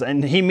plays,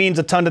 and he means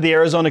a ton to the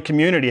Arizona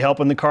community,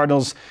 helping the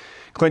Cardinals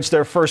clinch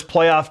their first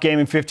playoff game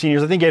in 15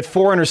 years. I think he had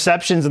 4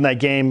 interceptions in that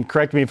game.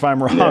 Correct me if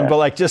I'm wrong, but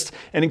like just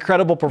an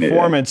incredible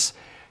performance.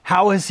 Yeah.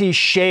 How has he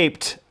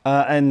shaped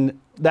and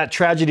that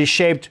tragedy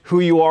shaped who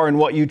you are and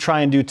what you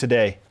try and do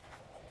today?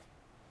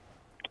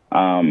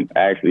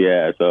 Actually,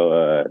 yeah.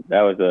 So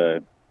that was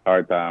a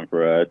hard time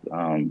for us.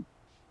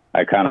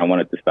 I kind of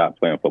wanted to stop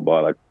playing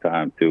football at the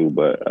time too,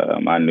 but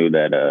I knew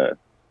that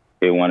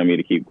he wanted me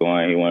to keep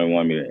going. He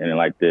wanted me to end it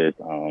like this.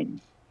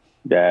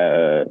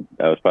 That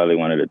was probably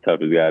one of the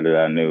toughest guys that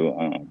I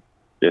knew.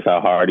 Just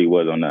how hard he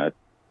was on us.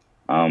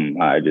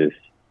 I just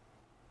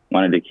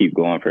wanted to keep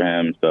going for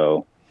him.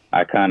 So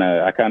I kind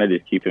of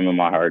just keep him in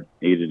my heart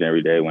each and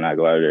every day when I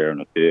go out there on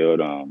the field.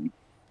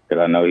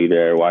 Because I know he's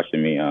there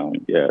watching me.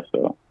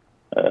 So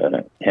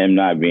him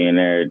not being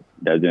there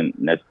doesn't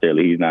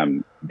necessarily, he's not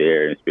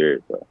there in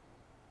spirit. So.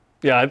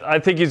 Yeah, I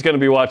think he's going to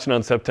be watching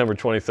on September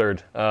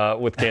 23rd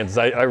with Kansas.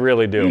 I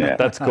really do. Yeah.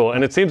 That's cool.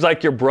 And it seems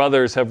like your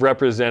brothers have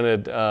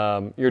represented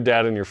your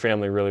dad and your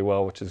family really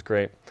well, which is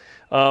great.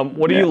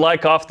 What do you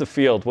like off the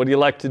field? What do you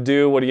like to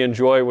do? What do you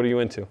enjoy? What are you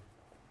into?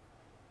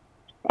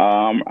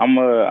 I'm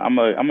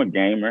a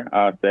gamer.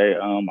 I'll say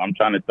I'm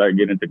trying to start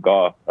getting into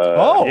golf.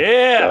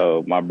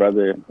 So my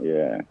brother,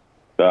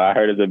 So I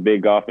heard there's a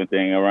big golfing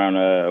thing around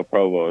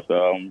Provo, so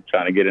I'm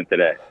trying to get into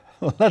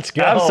that. Let's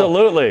go.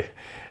 Absolutely.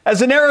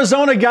 As an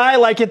Arizona guy,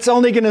 like it's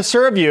only going to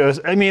serve you.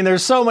 I mean,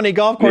 there's so many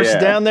golf courses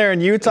down there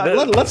in Utah.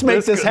 Let's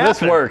make this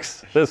happen.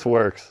 This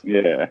works.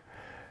 Yeah.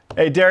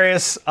 Hey,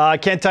 Darius, I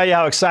can't tell you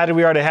how excited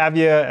we are to have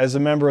you as a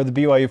member of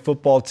the BYU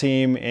football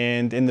team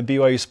and in the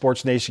BYU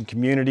Sports Nation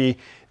community.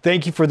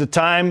 Thank you for the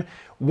time.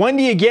 When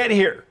do you get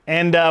here?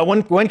 And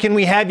when can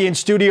we have you in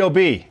Studio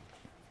B?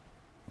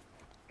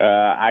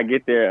 I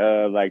get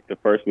there like the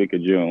first week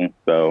of June,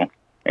 so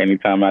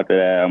anytime after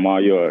that, I'm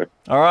all yours.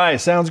 All right,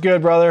 sounds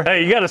good, brother.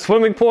 Hey, you got a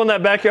swimming pool in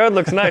that backyard?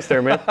 Looks nice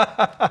there, man.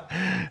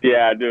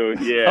 Yeah, I do,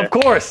 yeah. Of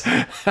course.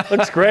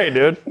 Looks great,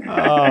 dude.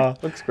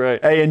 Looks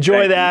great. Hey,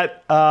 enjoy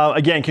that.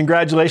 Again,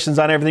 congratulations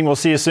on everything. We'll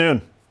see you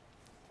soon.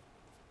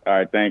 All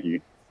right, thank you.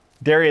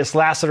 Darius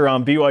Lassiter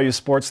on BYU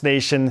Sports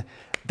Nation.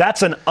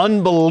 That's an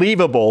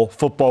unbelievable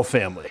football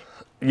family.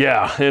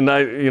 Yeah, and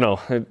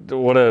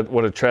what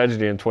a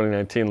tragedy in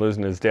 2019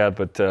 losing his dad,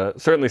 but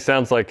certainly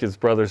sounds like his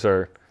brothers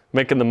are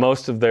making the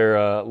most of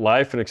their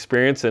life and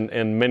experience,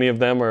 and many of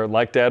them are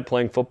like dad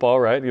playing football,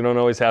 right? You don't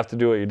always have to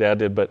do what your dad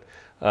did, but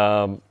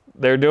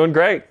they're doing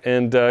great,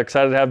 and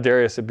excited to have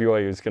Darius at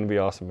BYU. It's going to be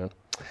awesome, man.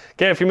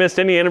 Okay, if you missed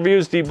any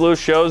interviews, Deep Blue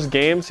shows,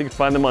 games, you can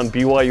find them on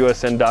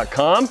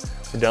BYUSN.com or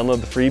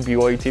download the free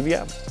BYU TV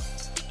app.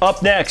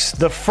 Up next,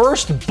 the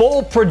first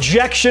bowl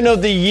projection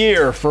of the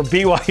year for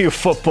BYU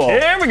football.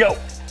 Here we go.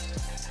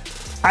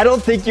 I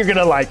don't think you're going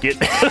to like it.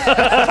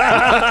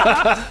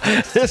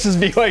 This is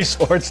BYU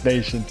Sports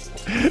Nation.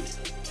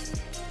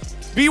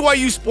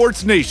 BYU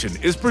Sports Nation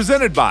is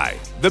presented by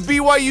The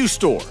BYU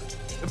Store,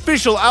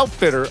 official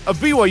outfitter of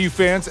BYU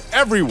fans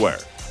everywhere.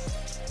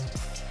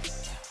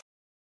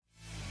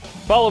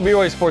 Follow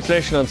BYU Sports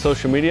Nation on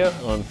social media,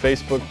 on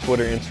Facebook,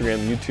 Twitter,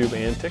 Instagram, YouTube,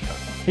 and TikTok.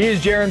 He is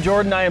Jarom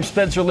Jordan. I am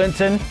Spencer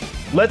Linton.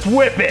 Let's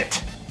whip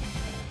it.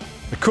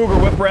 The Cougar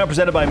Whip Around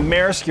presented by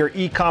Maersk, your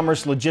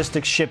e-commerce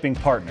logistics shipping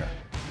partner.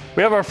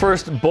 We have our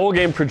first bowl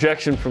game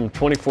projection from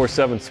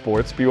 24/7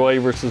 Sports,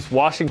 BYU versus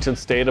Washington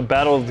State, a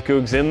battle of the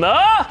Cougs in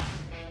the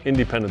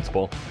Independence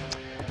Bowl.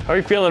 How are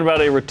you feeling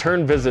about a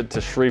return visit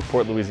to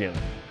Shreveport, Louisiana?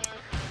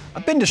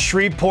 I've been to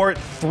Shreveport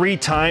 3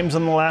 times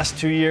in the last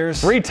 2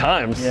 years. 3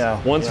 times?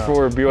 Yeah. Once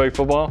for BYU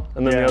football,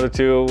 and then the other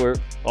 2 were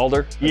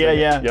Alder?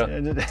 Yeah.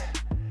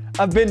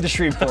 I've been to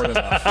Shreveport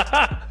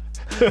enough.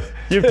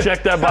 You've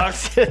checked that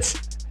box?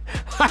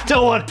 I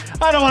don't want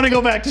to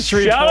go back to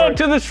Shreveport. Shout out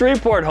to the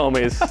Shreveport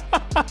homies.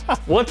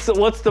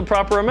 What's the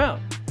proper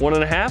amount?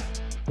 1.5?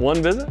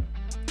 1 visit?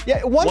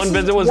 Yeah, one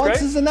visit was great.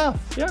 Once is enough.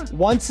 Yeah.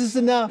 Once is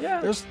enough.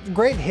 Yeah. There's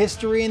great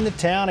history in the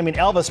town. I mean,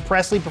 Elvis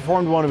Presley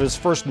performed one of his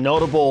first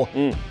notable,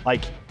 or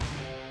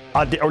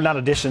not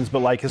auditions, but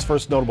like his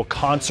first notable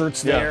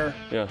concerts there.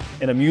 Yeah.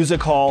 In a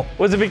music hall.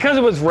 Was it because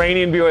it was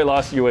rainy and BYU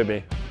lost to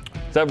UAB?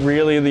 Is that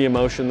really the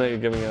emotion that you're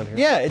giving out here?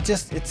 Yeah, it's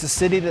a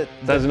city that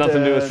has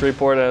nothing to do with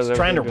Shreveport. It has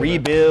trying to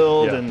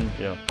rebuild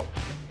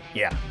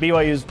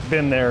BYU's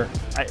been there.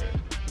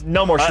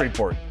 No more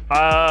Shreveport.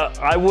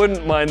 I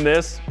wouldn't mind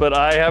this, but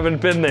I haven't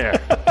been there.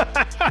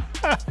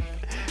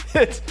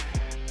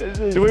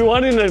 Do we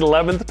want an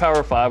 11th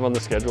Power 5 on the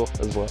schedule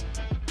as well?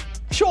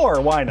 Sure,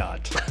 why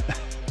not?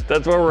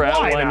 That's where we're at.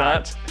 Why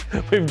not?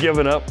 We've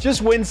given up.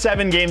 Just win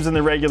 7 games in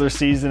the regular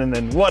season and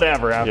then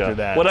whatever after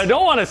that. What I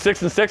don't want is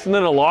 6-6 and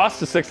then a loss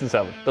to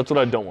 6-7. That's what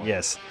I don't want.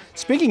 Yes.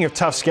 Speaking of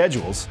tough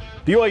schedules,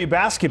 BYU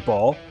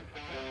basketball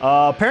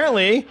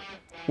apparently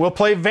will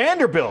play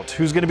Vanderbilt,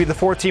 who's going to be the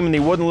 4th team in the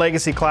Wooden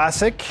Legacy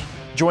Classic,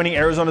 joining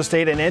Arizona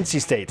State and NC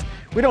State.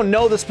 We don't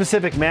know the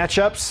specific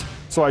matchups,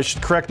 so I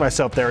should correct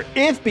myself there.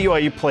 If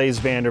BYU plays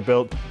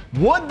Vanderbilt,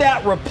 would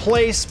that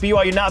replace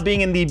BYU not being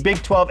in the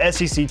Big 12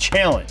 SEC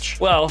Challenge?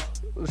 Well,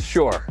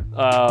 sure,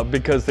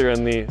 because they're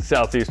in the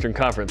Southeastern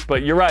Conference.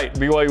 But you're right,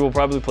 BYU will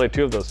probably play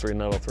 2 of those 3,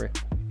 not all 3.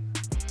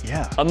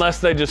 Yeah. Unless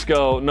they just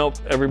go, nope,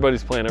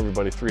 everybody's playing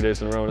everybody 3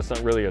 days in a row, and it's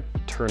not really a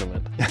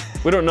tournament.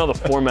 We don't know the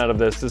format of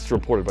this. This is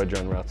reported by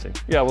John Routsey.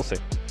 Yeah, we'll see.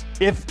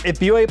 If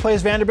BYU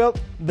plays Vanderbilt,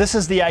 this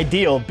is the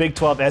ideal Big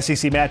 12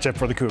 SEC matchup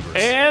for the Cougars.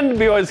 And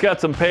BYU's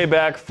got some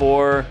payback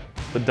for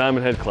the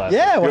Diamond Head Classic.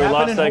 Yeah, what BYU happened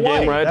lost in that Hawaii.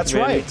 game, right? That's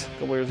Maybe right. A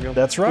couple years ago.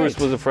 That's right. Bruce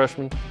was a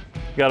freshman.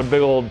 Got a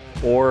big old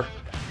oar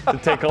to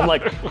take home.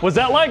 Was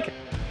that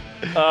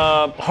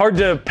hard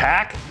to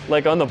pack,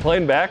 on the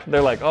plane back?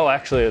 They're like, oh,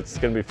 actually, it's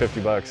going to be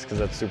 $50 because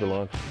that's super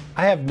long.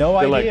 I have no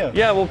idea.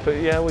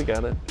 We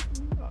got it.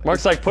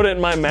 Mark's like, put it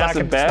in my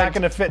massive bag. It's not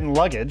going to fit in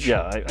luggage.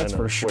 Yeah, that's I know.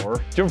 for sure.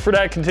 Jim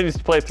Fredette continues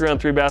to play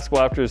 3-on-3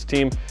 basketball after his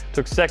team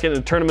took second in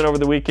a tournament over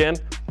the weekend.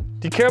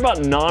 Do you care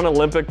about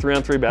non-Olympic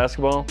 3-on-3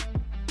 basketball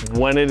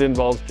when it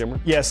involves Jimmer?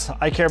 Yes,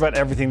 I care about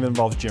everything that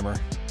involves Jimmer.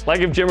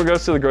 If Jimmer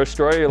goes to the grocery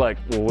store, you're like,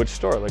 well, which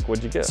store?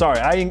 What'd you get? Sorry,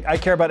 I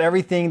care about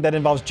everything that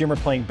involves Jimmer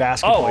playing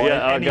basketball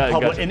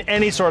in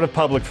any sort of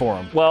public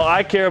forum. Well,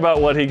 I care about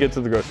what he gets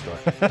at the grocery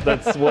store.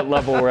 That's what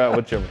level we're at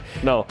with Jimmer.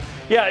 No.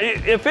 Yeah,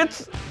 if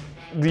it's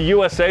the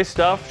USA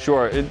stuff,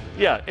 sure.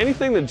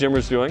 Anything that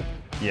Jimmer's doing.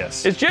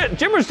 Yes.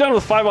 Jimmer's done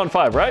with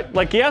 5-on-5,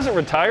 right? He hasn't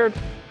retired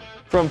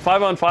from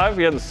 5-on-5.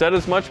 He hasn't said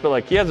as much,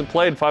 but he hasn't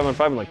played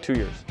 5-on-5 in 2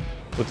 years.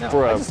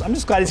 I'm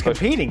just glad he's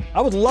competing.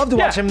 I would love to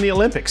watch him in the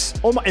Olympics.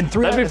 Oh my! And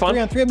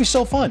 3-on-3 would be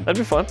so fun. That'd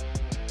be fun.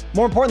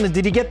 More importantly,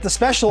 did he get the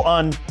special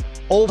on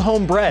Old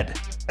Home Bread?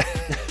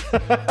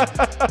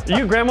 Are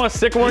you Grandma's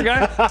Sycamore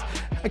guy?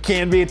 I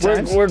can be at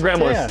times. We're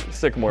Grandma's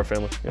Sycamore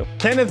family. Yep.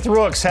 Kenneth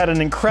Rooks had an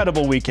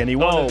incredible weekend. He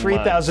won the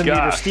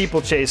 3,000-meter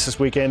steeplechase this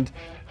weekend,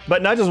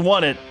 but not just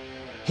won it.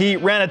 He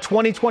ran a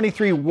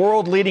 2023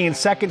 world-leading and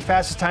second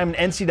fastest time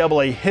in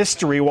NCAA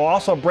history while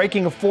also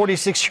breaking a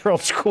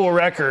 46-year-old school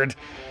record.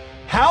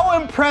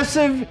 How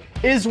impressive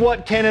is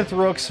what Kenneth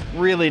Rooks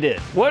really did?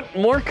 What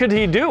more could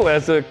he do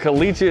as a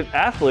collegiate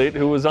athlete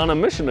who was on a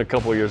mission a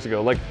couple years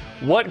ago?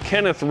 What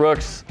Kenneth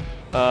Rooks,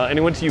 and he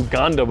went to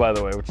Uganda, by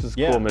the way, which is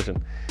a cool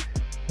mission.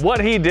 What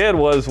he did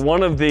was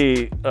one of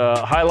the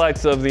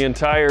highlights of the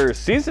entire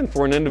season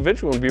for an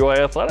individual in BYU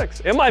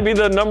athletics. It might be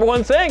the number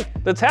one thing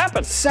that's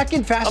happened.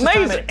 Second fastest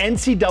time in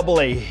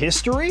NCAA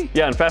history?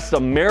 Yeah, and fastest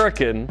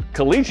American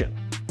collegiate.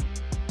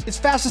 It's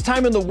fastest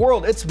time in the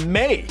world. It's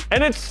May.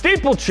 And it's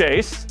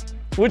steeplechase,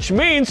 which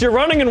means you're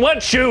running in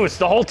wet shoes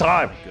the whole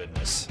time. Oh my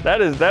goodness.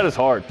 That is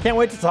hard. Can't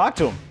wait to talk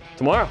to him.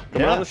 tomorrow.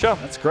 Coming on the show.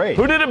 That's great.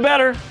 Who did it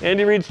better,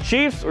 Andy Reid's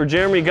Chiefs or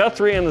Jeremy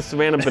Guthrie and the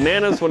Savannah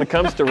Bananas when it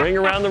comes to Ring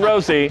Around the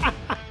Rosie?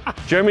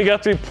 Jeremy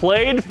Guthrie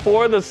played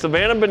for the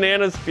Savannah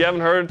Bananas. If you haven't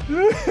heard,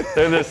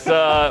 they're this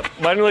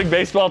minor league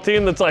baseball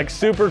team that's like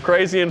super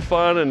crazy and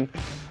fun and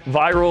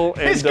viral.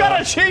 And, He's got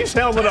a Chiefs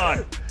helmet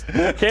on.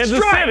 Kansas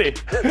Strike.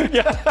 City.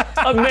 Yeah,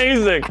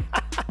 amazing.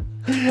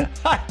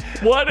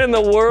 What in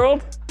the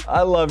world?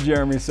 I love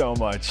Jeremy so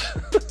much.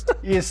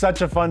 He is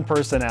such a fun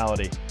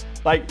personality.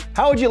 Like,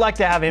 how would you like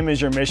to have him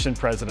as your mission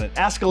president?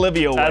 Ask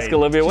Olivia Wade. Ask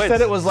Olivia Wade. She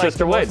said it was like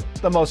Sister Wade.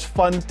 the most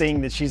fun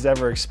thing that she's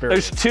ever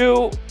experienced. There's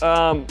two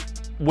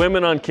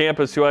women on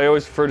campus who I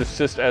always refer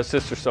to as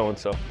Sister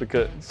So-and-so,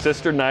 because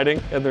Sister Knighting,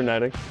 Heather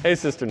Knighting. Hey,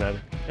 Sister Knighting,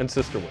 and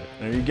Sister Wade.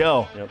 There you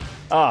go.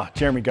 Yep.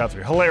 Jeremy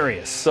Guthrie,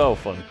 hilarious. So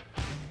funny.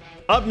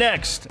 Up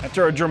next,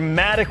 after a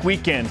dramatic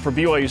weekend for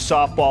BYU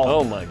softball.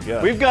 Oh my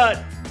God. We've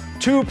got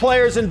 2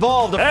 players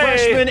involved, a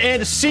freshman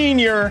and a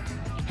senior,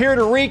 here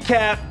to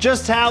recap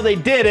just how they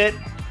did it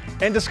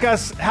and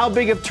discuss how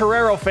big of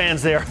Torero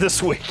fans they are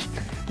this week.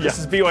 This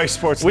is BYU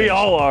Sports We Nation.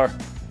 all are.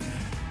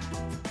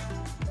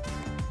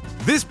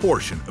 This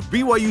portion of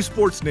BYU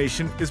Sports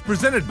Nation is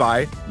presented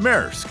by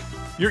Maersk,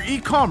 your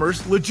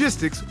e-commerce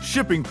logistics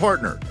shipping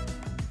partner.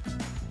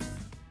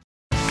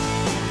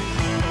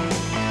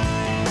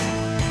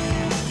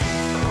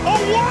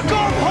 A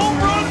walk-off home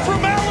run for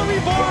Mallory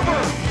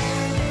Barber.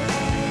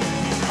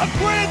 A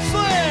grand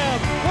slam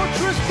for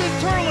Tristen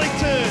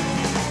Turlington.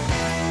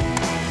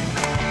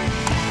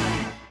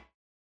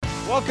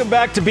 Welcome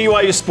back to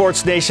BYU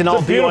Sports Nation. All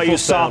It's a beautiful BYU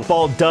sound.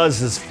 softball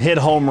does is hit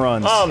home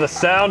runs. Oh, the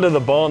sound of the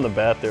ball in the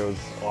bat there was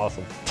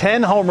awesome.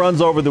 10 home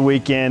runs over the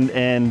weekend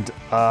and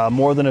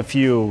more than a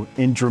few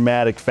in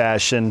dramatic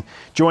fashion.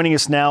 Joining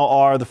us now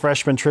are the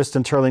freshman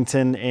Tristen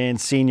Turlington and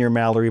senior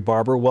Mallory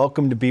Barber.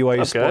 Welcome to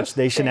BYU Sports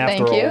Nation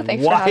Thank after you. a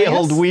Thanks for having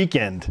wild us.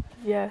 weekend.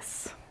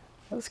 Yes.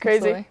 That was crazy.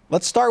 Absolutely.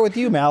 Let's start with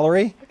you,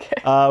 Mallory.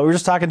 Okay. We were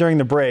just talking during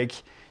the break.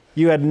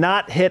 You had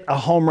not hit a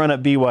home run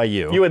at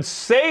BYU. You had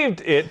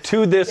saved it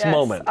to this Yes,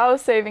 moment, I was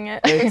saving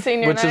it for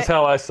senior which night. is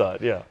how I saw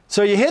it, yeah.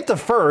 So you hit the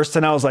first,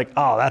 and I was like,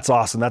 oh, that's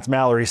awesome. That's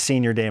Mallory's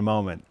senior day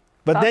moment.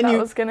 But Thought then that you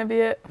was gonna be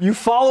it. you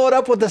follow it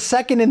up with the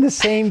second in the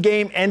same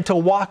game and to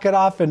walk it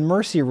off in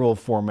mercy rule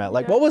format.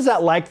 Like, what was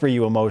that like for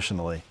you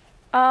emotionally?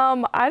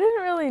 I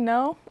didn't really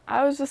know.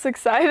 I was just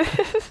excited.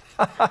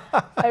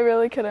 I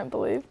really couldn't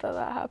believe that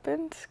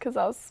happened because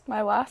that was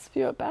my last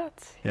few at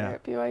bats here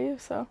at BYU.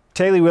 So.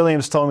 Taylor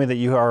Williams told me that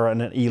you are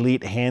an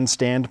elite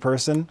handstand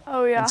person.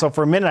 Oh yeah. And so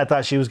for a minute, I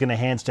thought she was going to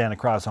handstand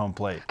across home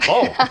plate.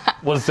 Oh,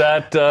 was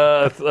that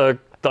a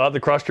thought that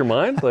crossed your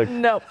mind? Like,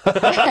 Nope. no.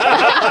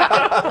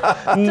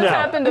 Just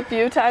happened a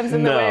few times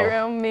in the No. weight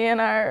room. Me and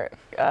our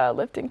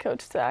lifting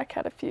coach Zach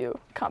had a few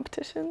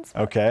competitions.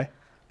 But Okay.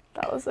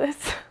 That was it.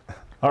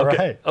 All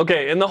right.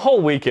 Okay, and the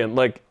whole weekend,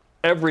 like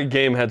every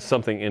game had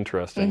something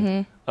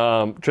interesting.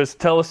 Just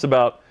tell us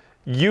about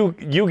you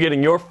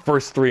getting your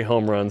first 3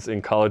 home runs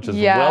in college as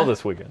well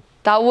this weekend.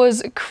 That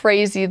was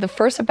crazy. The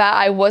first at bat,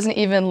 I wasn't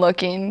even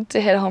looking to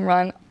hit a home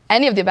run.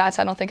 Any of the bats,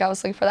 I don't think I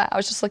was looking for that. I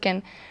was just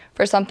looking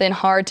for something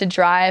hard to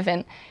drive,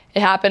 and it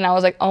happened. I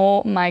was like,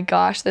 oh my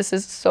gosh, this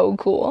is so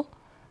cool.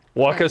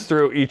 Walk us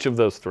through each of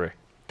those 3.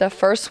 The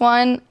first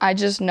one, I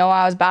just know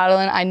I was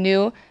battling. I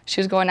knew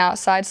she was going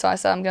outside, so I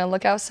said I'm going to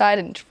look outside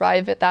and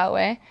drive it that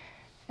way.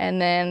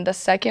 And then the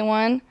second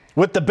one,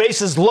 With the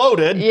bases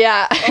loaded.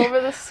 yeah.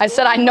 Over the I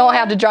said I know I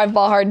have to drive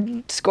ball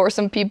hard, score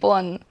some people,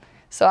 and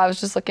so I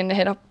was just looking to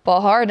hit a ball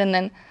hard. And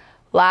then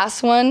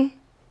last one,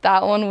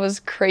 that one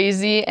was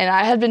crazy, and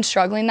I had been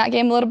struggling that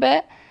game a little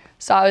bit.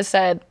 So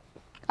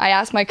I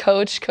asked my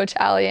coach, Coach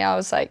Allie, and I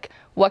was like,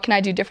 what can I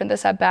do different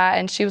this at bat?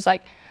 And she was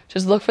like,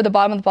 just look for the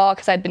bottom of the ball,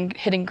 because I'd been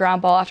hitting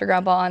ground ball after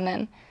ground ball, and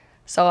then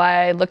so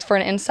I looked for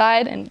an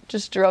inside and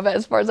just drove it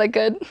as far as I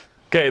could.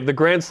 Okay, the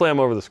grand slam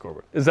over the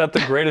scoreboard. Is that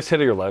the greatest hit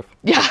of your life?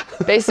 Yeah,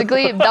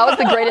 basically, that was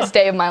the greatest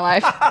day of my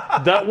life.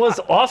 That was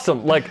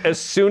awesome. Like, as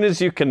soon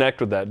as you connect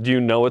with that, do you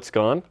know it's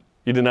gone?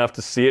 You didn't have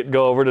to see it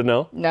go over to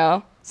know?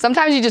 No.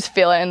 Sometimes you just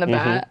feel it in the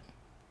bat.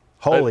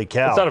 Holy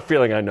cow. It's not a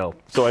feeling I know,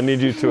 so I need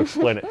you to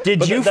explain it. Did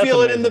But you that's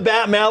feel it in the amazing.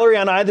 bat, Mallory,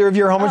 on either of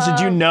your homers?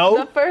 Did you know?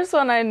 The first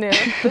one I knew.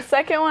 The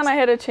second one I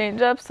hit a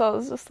changeup, so I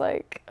was just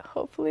like,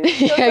 hopefully this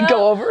goes Yeah, out.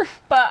 go over.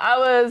 But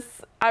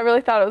I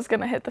really thought it was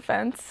gonna hit the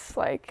fence,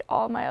 like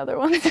all my other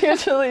ones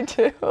usually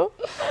do.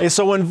 Hey,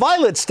 so when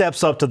Violet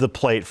steps up to the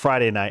plate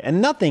Friday night,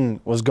 and nothing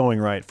was going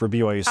right for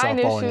BYU softball I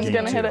knew she in was game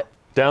gonna 2. hit it.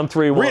 Down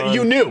 3-1.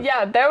 You knew?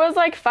 Yeah, there was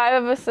like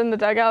 5 of us in the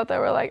dugout that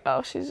were like,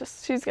 oh, she's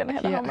gonna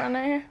hit a Yeah. home run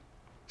right here.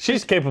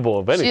 She's capable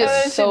of She anything,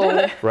 is She so.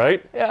 did it.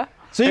 right? Yeah.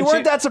 So you And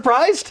weren't that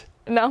surprised?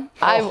 No.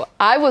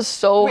 I was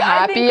so I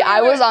happy. think we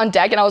I was were- on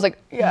deck and I was like,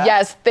 Yeah.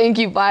 yes, thank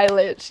you,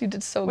 Violet. She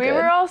did so We good.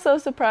 were all so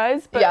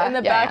surprised, but Yeah, in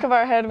the yeah, back yeah. of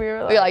our head, we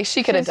were like,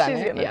 she could have she's done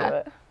it. gonna Yeah. do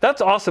it.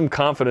 That's awesome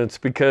confidence,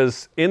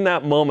 because in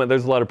that moment,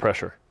 there's a lot of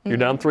pressure. You're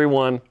down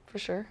 3-1. For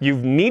sure. You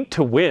need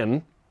to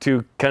win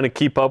to kind of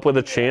keep up with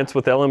a chance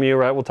with LMU,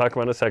 right? We'll talk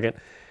about it in a second.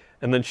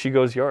 And then she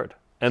goes yard.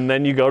 And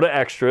then you go to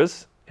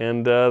extras,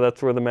 and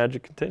that's where the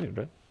magic continued,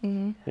 right?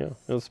 Yeah,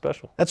 it was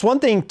special. That's one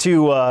thing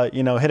to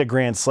hit a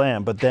grand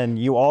slam, but then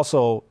you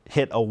also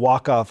hit a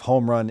walk-off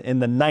home run in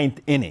the 9th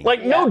inning.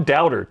 Like, no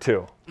doubter,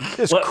 too.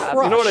 Just You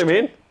know what I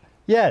mean?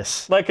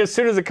 Yes. Like, as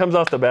soon as it comes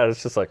off the bat,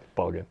 it's just like,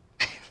 ball game.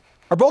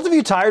 Are both of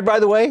you tired, by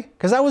the way?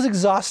 Because I was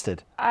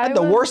exhausted. I had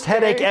the worst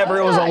headache ever.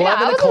 It was 11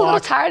 o'clock. I was a little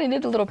tired. I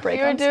needed a little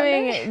break. We were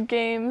doing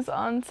games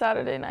on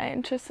Saturday night,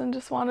 and Tristen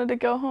just wanted to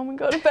go home and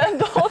go to bed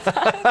the whole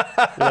time.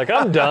 You're like,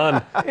 I'm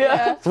done.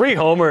 Yeah. 3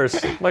 homers.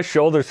 My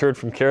shoulders hurt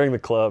from carrying the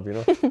club, you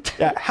know?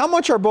 Yeah. How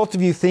much are both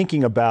of you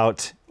thinking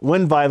about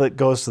when Violet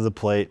goes to the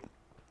plate?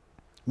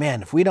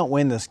 Man, if we don't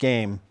win this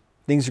game,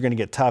 things are going to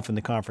get tough in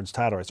the conference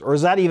title race. Or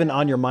is that even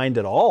on your mind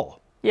at all?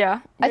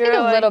 Yeah. I think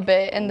a little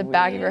bit in the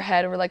back of your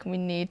head, we're like, we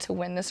need to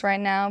win this right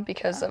now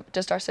because of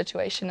just our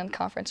situation in the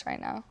conference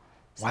right now.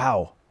 So.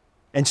 Wow.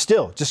 And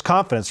still, just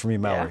confidence from you,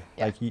 Mallory.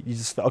 Yeah. Like you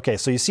just, okay,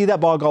 so you see that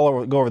ball go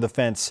over the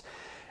fence.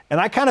 And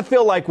I kind of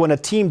feel like when a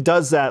team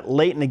does that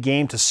late in the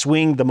game to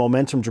swing the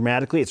momentum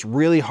dramatically, it's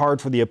really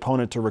hard for the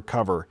opponent to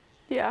recover.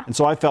 Yeah. And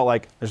so I felt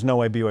like there's no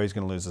way BYU is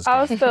going to lose this game.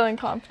 I was feeling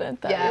confident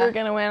that we were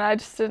going to win. I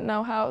just didn't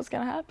know how it was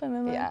going to happen.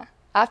 And then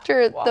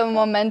After the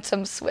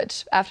momentum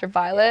switch, after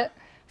Violet,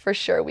 for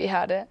sure we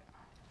had it.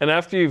 And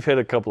after you've hit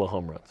a couple of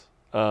home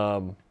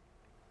runs,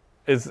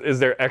 is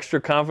there extra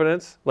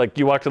confidence? Like,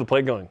 you walk to the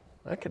plate going,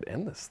 I could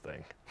end this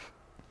thing.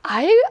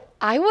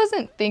 I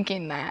wasn't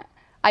thinking that.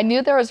 I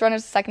knew there was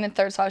runners second and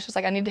third, so I was just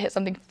like, I need to hit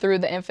something through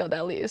the infield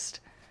at least.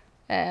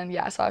 And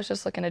so I was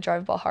just looking to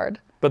drive the ball hard.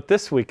 But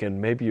this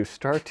weekend, maybe you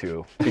start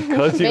to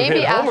because you Maybe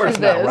hit after homers this.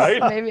 now, right?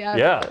 Maybe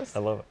after this. I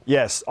love it.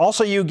 Yes.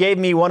 Also, you gave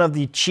me one of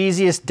the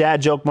cheesiest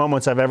dad joke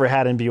moments I've ever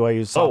had in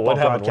BYU softball what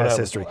happened? broadcast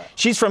history.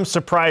 She's from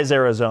Surprise,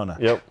 Arizona.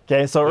 Yep.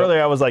 Okay, so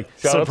earlier I was like,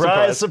 Shout out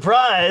surprise,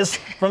 surprise,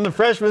 from the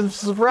freshman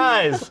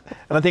surprise.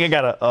 And I think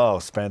I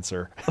got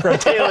Spencer. From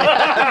Taylor.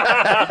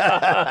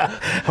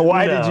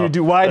 Why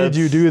did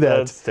you do that?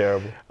 That's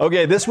terrible.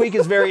 Okay, this week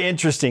is very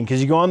interesting because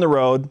you go on the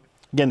road.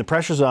 Again, the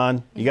pressure's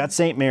on. You got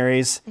St.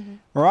 Mary's.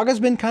 Moraga's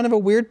been kind of a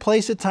weird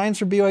place at times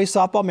for BYU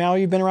softball.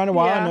 Mallory, you've been around a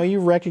while. Yeah. I know you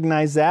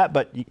recognize that,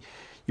 but you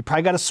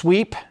probably got to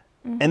sweep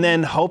and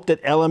then hope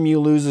that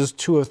LMU loses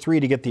 2 of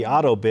 3 to get the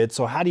auto bid.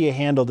 So how do you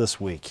handle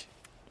this week?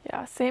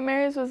 Yeah, St.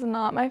 Mary's was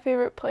not my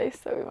favorite place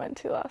that we went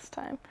to last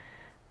time.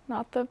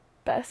 Not the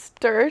best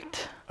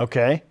dirt.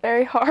 Okay.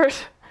 Very hard.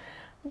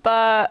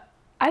 But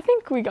I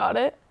think we got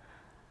it.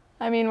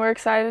 I mean, we're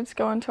excited to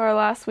go into our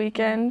last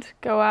weekend,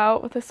 go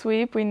out with a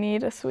sweep. We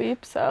need a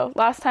sweep. So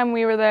last time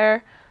we were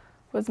there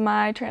was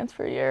my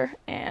transfer year,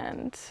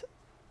 and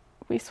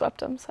we swept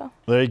them. So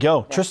There you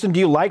go. Yeah. Tristen,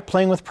 do you like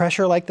playing with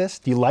pressure like this?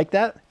 Do you like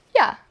that?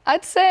 Yeah,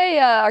 I'd say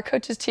our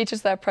coaches teach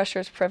us that pressure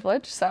is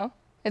privilege. So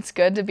it's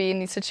good to be in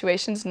these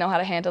situations, know how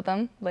to handle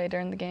them later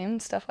in the game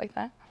and stuff like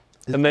that.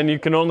 And then you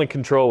can only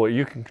control what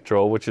you can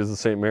control, which is the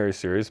St. Mary's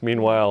series.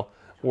 Meanwhile,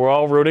 we're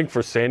all rooting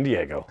for San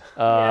Diego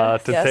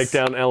to take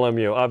down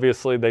LMU.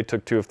 Obviously, they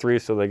took 2 of 3,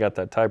 so they got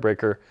that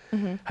tiebreaker.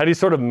 How do you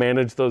sort of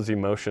manage those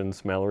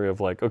emotions, Mallory,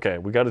 of like, okay,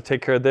 we got to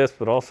take care of this,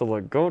 but also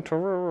like, go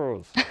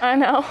Toros? I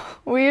know.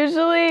 We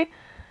usually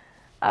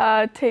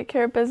take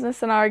care of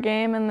business in our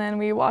game, and then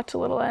we watch a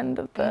little end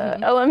of the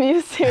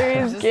LMU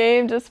series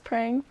game, just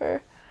praying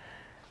for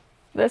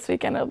this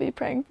weekend. I'll be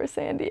praying for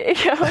San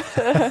Diego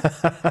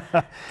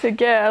to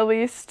get at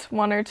least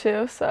 1 or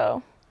 2.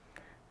 So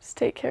just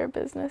take care of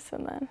business,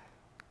 and then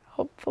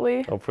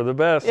hopefully Hope for the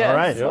best. yes, All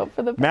right. hope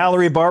for the best.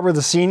 Mallory Barber,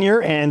 the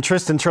senior, and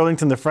Tristen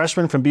Turlington, the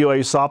freshman from BYU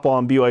Softball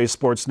and BYU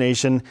Sports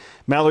Nation.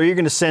 Mallory, you're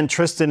going to send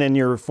Tristen and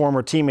your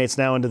former teammates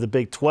now into the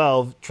Big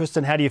 12.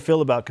 Tristen, how do you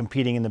feel about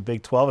competing in the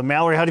Big 12? And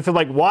Mallory, how do you feel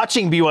like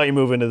watching BYU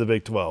move into the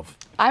Big 12?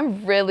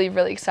 I'm really,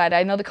 really excited.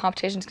 I know the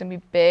competition is going to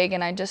be big,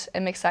 and I just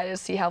am excited to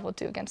see how we'll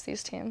do against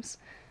these teams.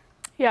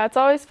 Yeah, it's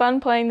always fun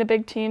playing the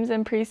big teams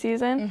in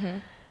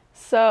preseason.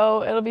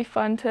 So it'll be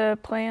fun to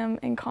play them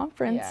in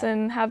conference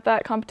and have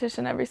that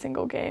competition every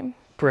single game.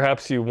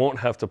 Perhaps you won't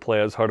have to play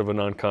as hard of a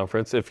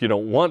non-conference if you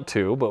don't want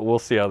to, but we'll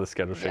see how the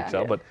schedule shakes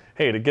out. But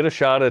hey, to get a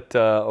shot at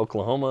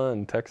Oklahoma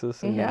and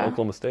Texas and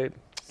Oklahoma State,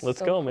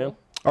 let's go, man.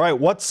 All right,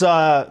 what's,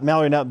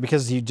 Mallory, now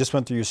because you just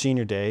went through your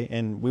senior day,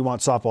 and we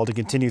want softball to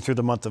continue through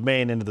the month of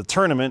May and into the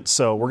tournament,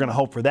 so we're going to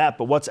hope for that.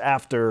 But what's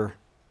after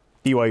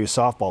BYU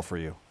softball for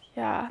you?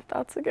 Yeah,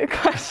 that's a good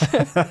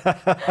question.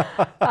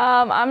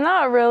 I'm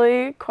not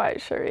really quite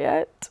sure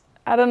yet.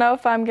 I don't know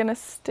if I'm going to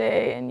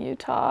stay in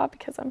Utah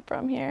because I'm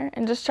from here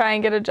and just try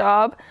and get a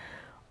job,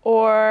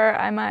 or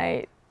I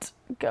might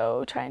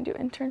go try and do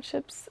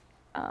internships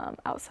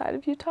outside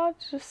of Utah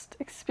to just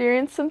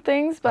experience some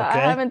things, but I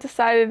haven't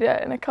decided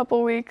yet. In a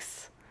couple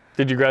weeks,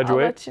 Did you I'll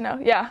graduate? let you know.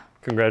 Yeah,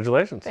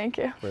 Congratulations. thank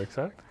you. Very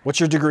exciting. What's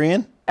your degree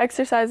in?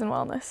 Exercise and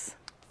wellness.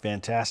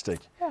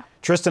 Fantastic. Yeah.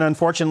 Tristen,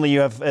 unfortunately,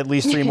 you have at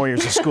least 3 more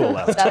years of school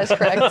left. That is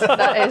correct.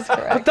 That is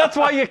correct. That's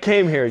why you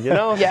came here, you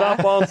know? Yeah.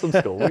 Softball and some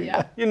school.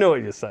 You know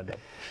what you said.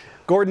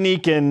 Gordon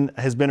Eakin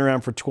has been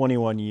around for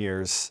 21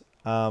 years.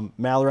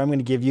 Mallory, I'm going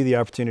to give you the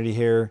opportunity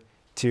here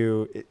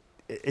to,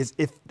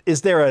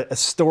 is there a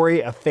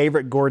story, a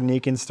favorite Gordon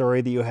Eakin story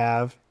that you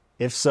have?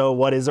 If so,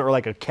 what is it? Or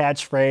like a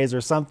catchphrase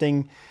or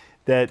something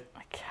that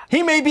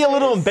He may be a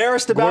little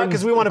embarrassed about it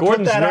because we want to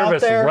put that out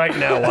there. Gordon's nervous right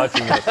now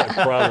watching this,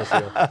 I promise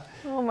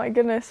you. Oh my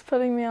goodness,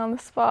 putting me on the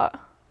spot.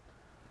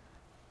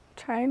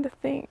 Trying to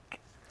think.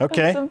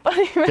 Okay. Some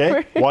funny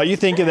memories. While you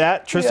think of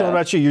that, Tristen, Yeah. what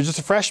about you? You're just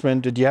a freshman.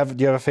 Do you have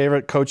a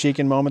favorite Coach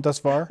Eakin moment thus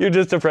far? You're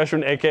just a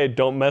freshman, aka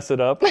don't mess it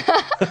up. What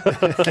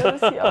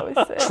does he always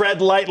say?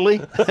 Tread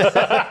lightly.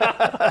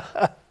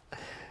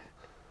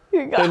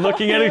 They're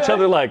looking at each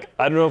other like,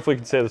 I don't know if we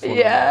can say this one.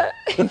 Yeah.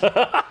 You No,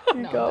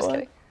 I'm go just on.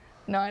 kidding.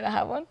 No, I don't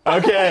have one.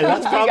 Okay,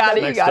 that's You got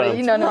it. You next got time. it.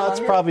 You know, no That's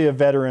longer. probably a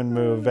veteran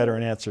move,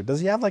 veteran answer. Does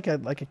he have like a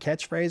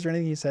catchphrase or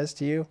anything he says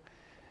to you?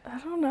 I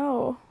don't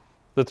know.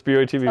 That's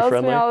BYTV Tells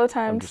friendly. me all the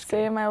time to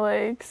stay in my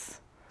legs.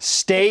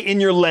 Stay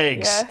in your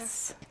legs.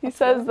 Yes. He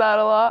says that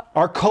a lot.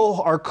 Our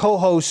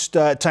co-host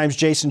at times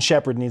Jason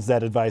Shepard needs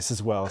that advice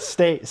as well.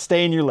 Stay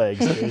in your legs,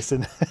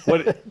 Jason.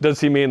 What does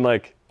he mean?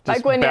 Like just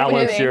Like when you're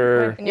balance hitting,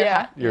 your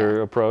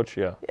Yeah. approach?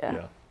 Yeah.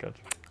 Yeah. Gotcha.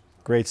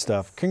 Great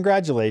stuff.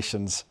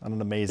 Congratulations on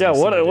an amazing Yeah.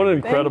 What senior an day.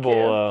 incredible you.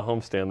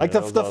 homestand. Like there.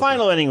 the That was awesome.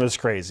 final inning was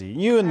crazy.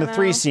 You and the I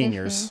three know.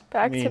 seniors.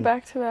 Back I mean, to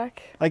back to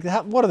back. Like,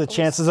 what are the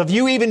chances of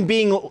you even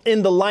being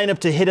in the lineup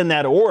to hit in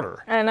that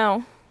order, I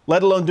know.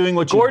 let alone doing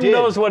what Gordon you did?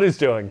 knows what he's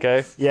doing.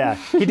 Okay. Yeah,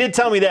 he did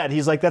tell me that.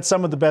 He's like, that's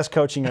some of the best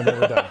coaching I've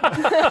ever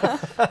done.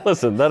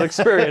 Listen, that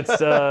experience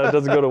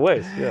doesn't go to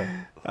waste. Yeah.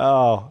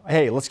 Oh,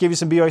 hey, let's give you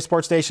some BYU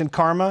Sports Nation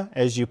karma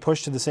as you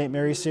push to the St.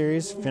 Mary's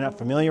series. If you're not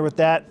familiar with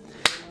that,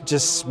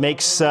 just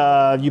makes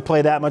you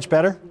play that much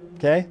better.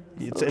 Okay?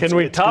 Can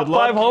we top good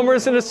luck. 5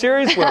 homers in a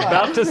series? We're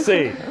about to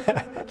see.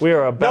 We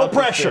are No about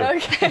pressure.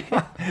 to see.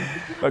 Okay.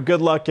 But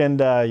good luck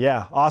and,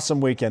 yeah, awesome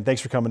weekend.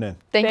 Thanks for coming in.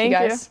 Thank you, Thank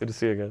you. guys. Good to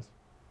see you guys.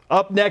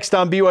 Up next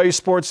on BYU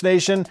Sports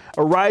Nation,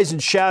 a rise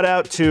and shout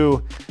out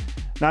to,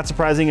 not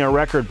surprising, a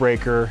record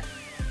breaker.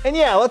 And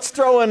yeah, let's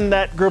throw in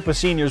that group of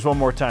seniors one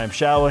more time,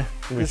 shall we?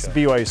 This is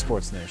BYU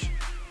Sports Nation.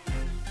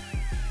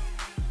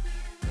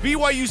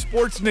 BYU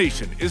Sports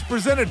Nation is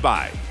presented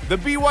by the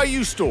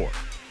BYU Store,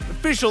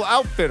 official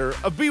outfitter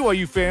of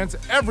BYU fans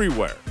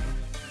everywhere.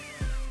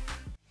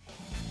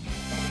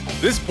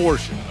 This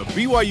portion of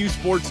BYU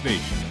Sports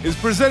Nation is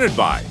presented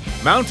by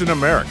Mountain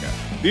America,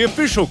 the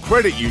official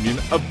credit union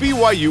of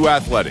BYU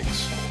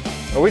Athletics.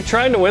 Are we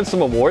trying to win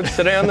some awards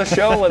today on the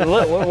show?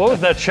 What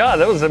was that shot?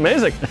 That was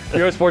amazing.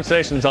 BYU Sports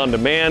Nation is on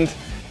demand.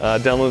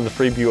 Download the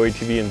free BYU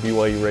TV and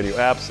BYU radio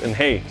apps. And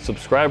hey,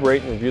 subscribe,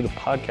 rate, and review the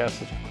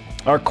podcast.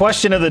 Our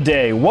question of the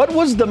day, what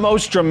was the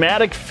most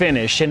dramatic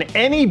finish in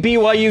any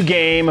BYU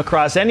game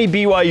across any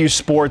BYU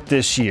sport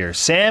this year?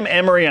 Sam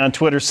Emery on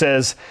Twitter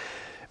says,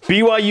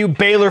 BYU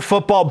Baylor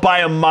football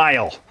by a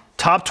mile.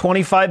 Top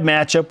 25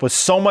 matchup with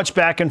so much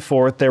back and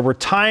forth. There were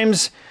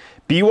times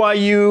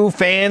BYU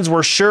fans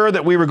were sure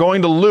that we were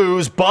going to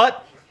lose,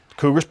 but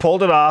Cougars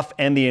pulled it off,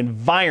 and the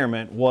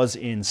environment was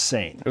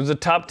insane. It was a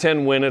top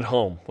 10 win at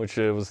home, which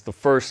was the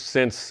first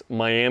since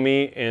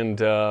Miami. And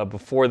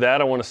before that,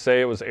 I want to say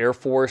it was Air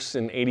Force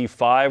in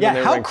 '85. Yeah, when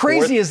they how ranked crazy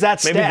fourth. is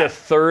that stat? Maybe the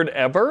third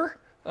ever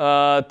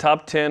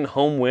top 10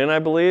 home win, I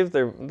believe.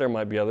 There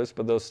might be others,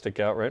 but those stick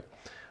out, right?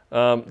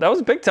 That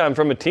was big time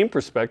from a team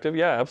perspective.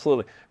 Yeah,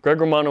 absolutely. Greg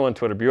Romano on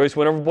Twitter. BYU's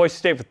win over Boise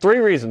State for 3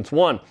 reasons.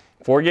 1,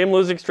 4-game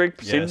losing streak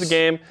preceded the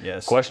game.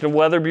 Yes. Question of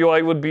whether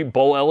BYU would be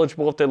bowl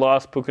eligible if they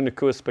lost. Puka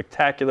Nakua's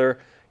spectacular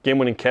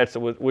game-winning catch,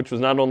 which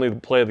was not only the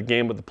play of the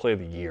game, but the play of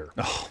the year.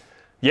 Oh.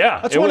 Yeah.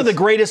 That's one of the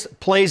greatest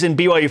plays in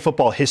BYU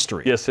football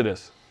history. Yes, it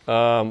is.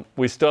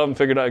 We still haven't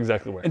figured out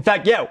exactly where. In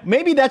fact, yeah,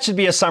 maybe that should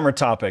be a summer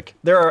topic.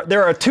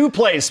 There are 2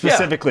 plays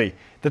specifically. Yeah.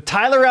 The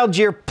Tyler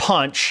Algier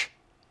punch,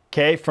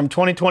 okay, from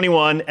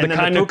 2021, and the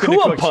then the Puka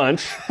Nakua Nakua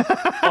punch.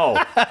 Oh,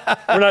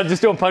 we're not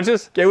just doing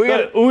punches? Okay, we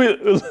got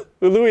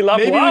Louis Lapuau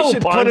maybe we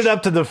should punch. put it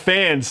up to the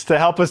fans to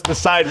help us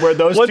decide where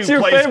those What's 2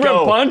 your plays favorite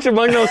go. punch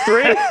among those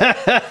 3?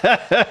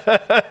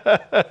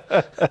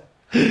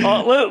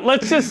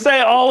 Let's just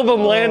say all of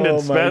them landed, Oh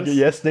my Spence. God.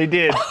 Yes, they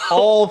did.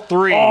 All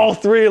 3. All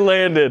 3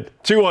 landed.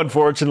 2,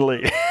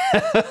 unfortunately.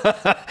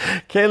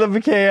 Caleb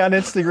McKay on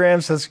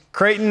Instagram says,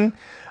 Creighton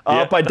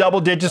up by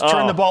double digits,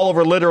 turn the ball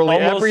over literally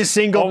every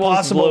single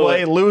possible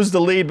way, lose the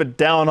lead, but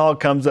Dallin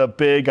comes up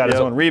big, got his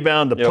own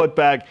rebound, the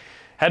putback.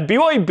 Had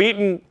BYU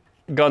beaten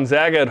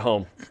Gonzaga at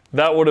home,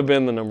 that would have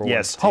been the number 1.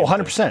 Yes,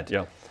 100%.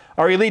 Yeah.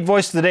 Our Elite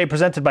Voice of the Day,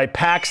 presented by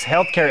PAX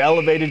Healthcare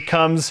Elevated,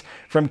 comes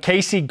from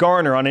Casey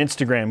Garner on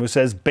Instagram, who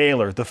says,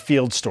 Baylor, the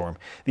Field Storm,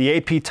 the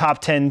AP Top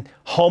 10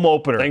 home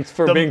opener. Thanks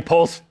for being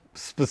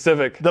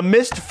Pulse-specific. The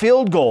missed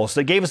field goals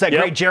that gave us that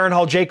great Jaron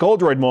Hall, Jake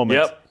Oldroyd moment.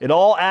 Yep. It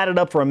all added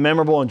up for a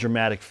memorable and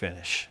dramatic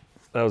finish.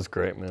 That was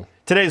great, man.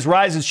 Today's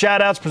Rise and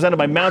Shoutouts presented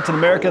by Mountain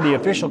America, the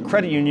official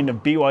credit union of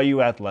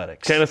BYU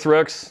Athletics. Kenneth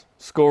Rooks,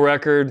 school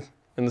record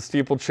in the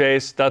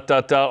steeplechase,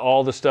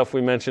 all the stuff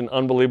we mentioned,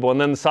 unbelievable. And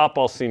then the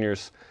softball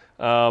seniors.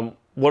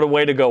 What a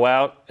way to go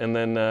out. And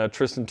then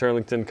Tristen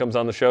Turlington comes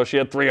on the show. She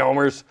had 3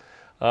 homers.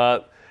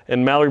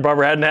 And Mallory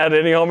Barber hadn't had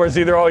any homers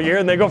either all year,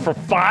 and they go for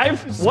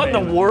 5? What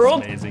in the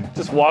world? Amazing.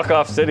 Just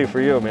walk-off city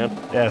for you, man.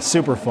 Yeah,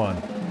 super fun.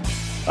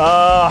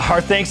 Our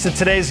thanks to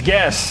today's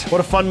guests.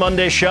 What a fun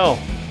Monday show.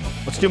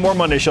 Let's do more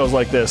Monday shows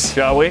like this.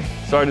 Shall we?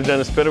 Sorry to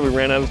Dennis Pitta, we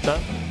ran out of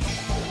time.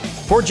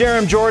 For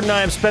Jarom Jordan,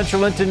 I am Spencer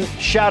Linton.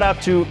 Shout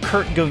out to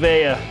Kurt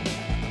Gavea.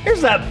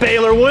 Here's that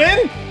Baylor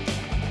win.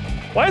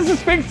 Why is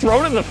this being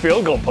thrown in the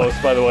field goal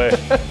post, by the way?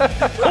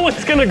 No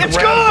one's going to grab It's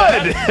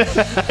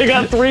good. that. He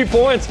got 3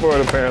 points for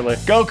it, apparently.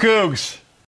 Go Cougs.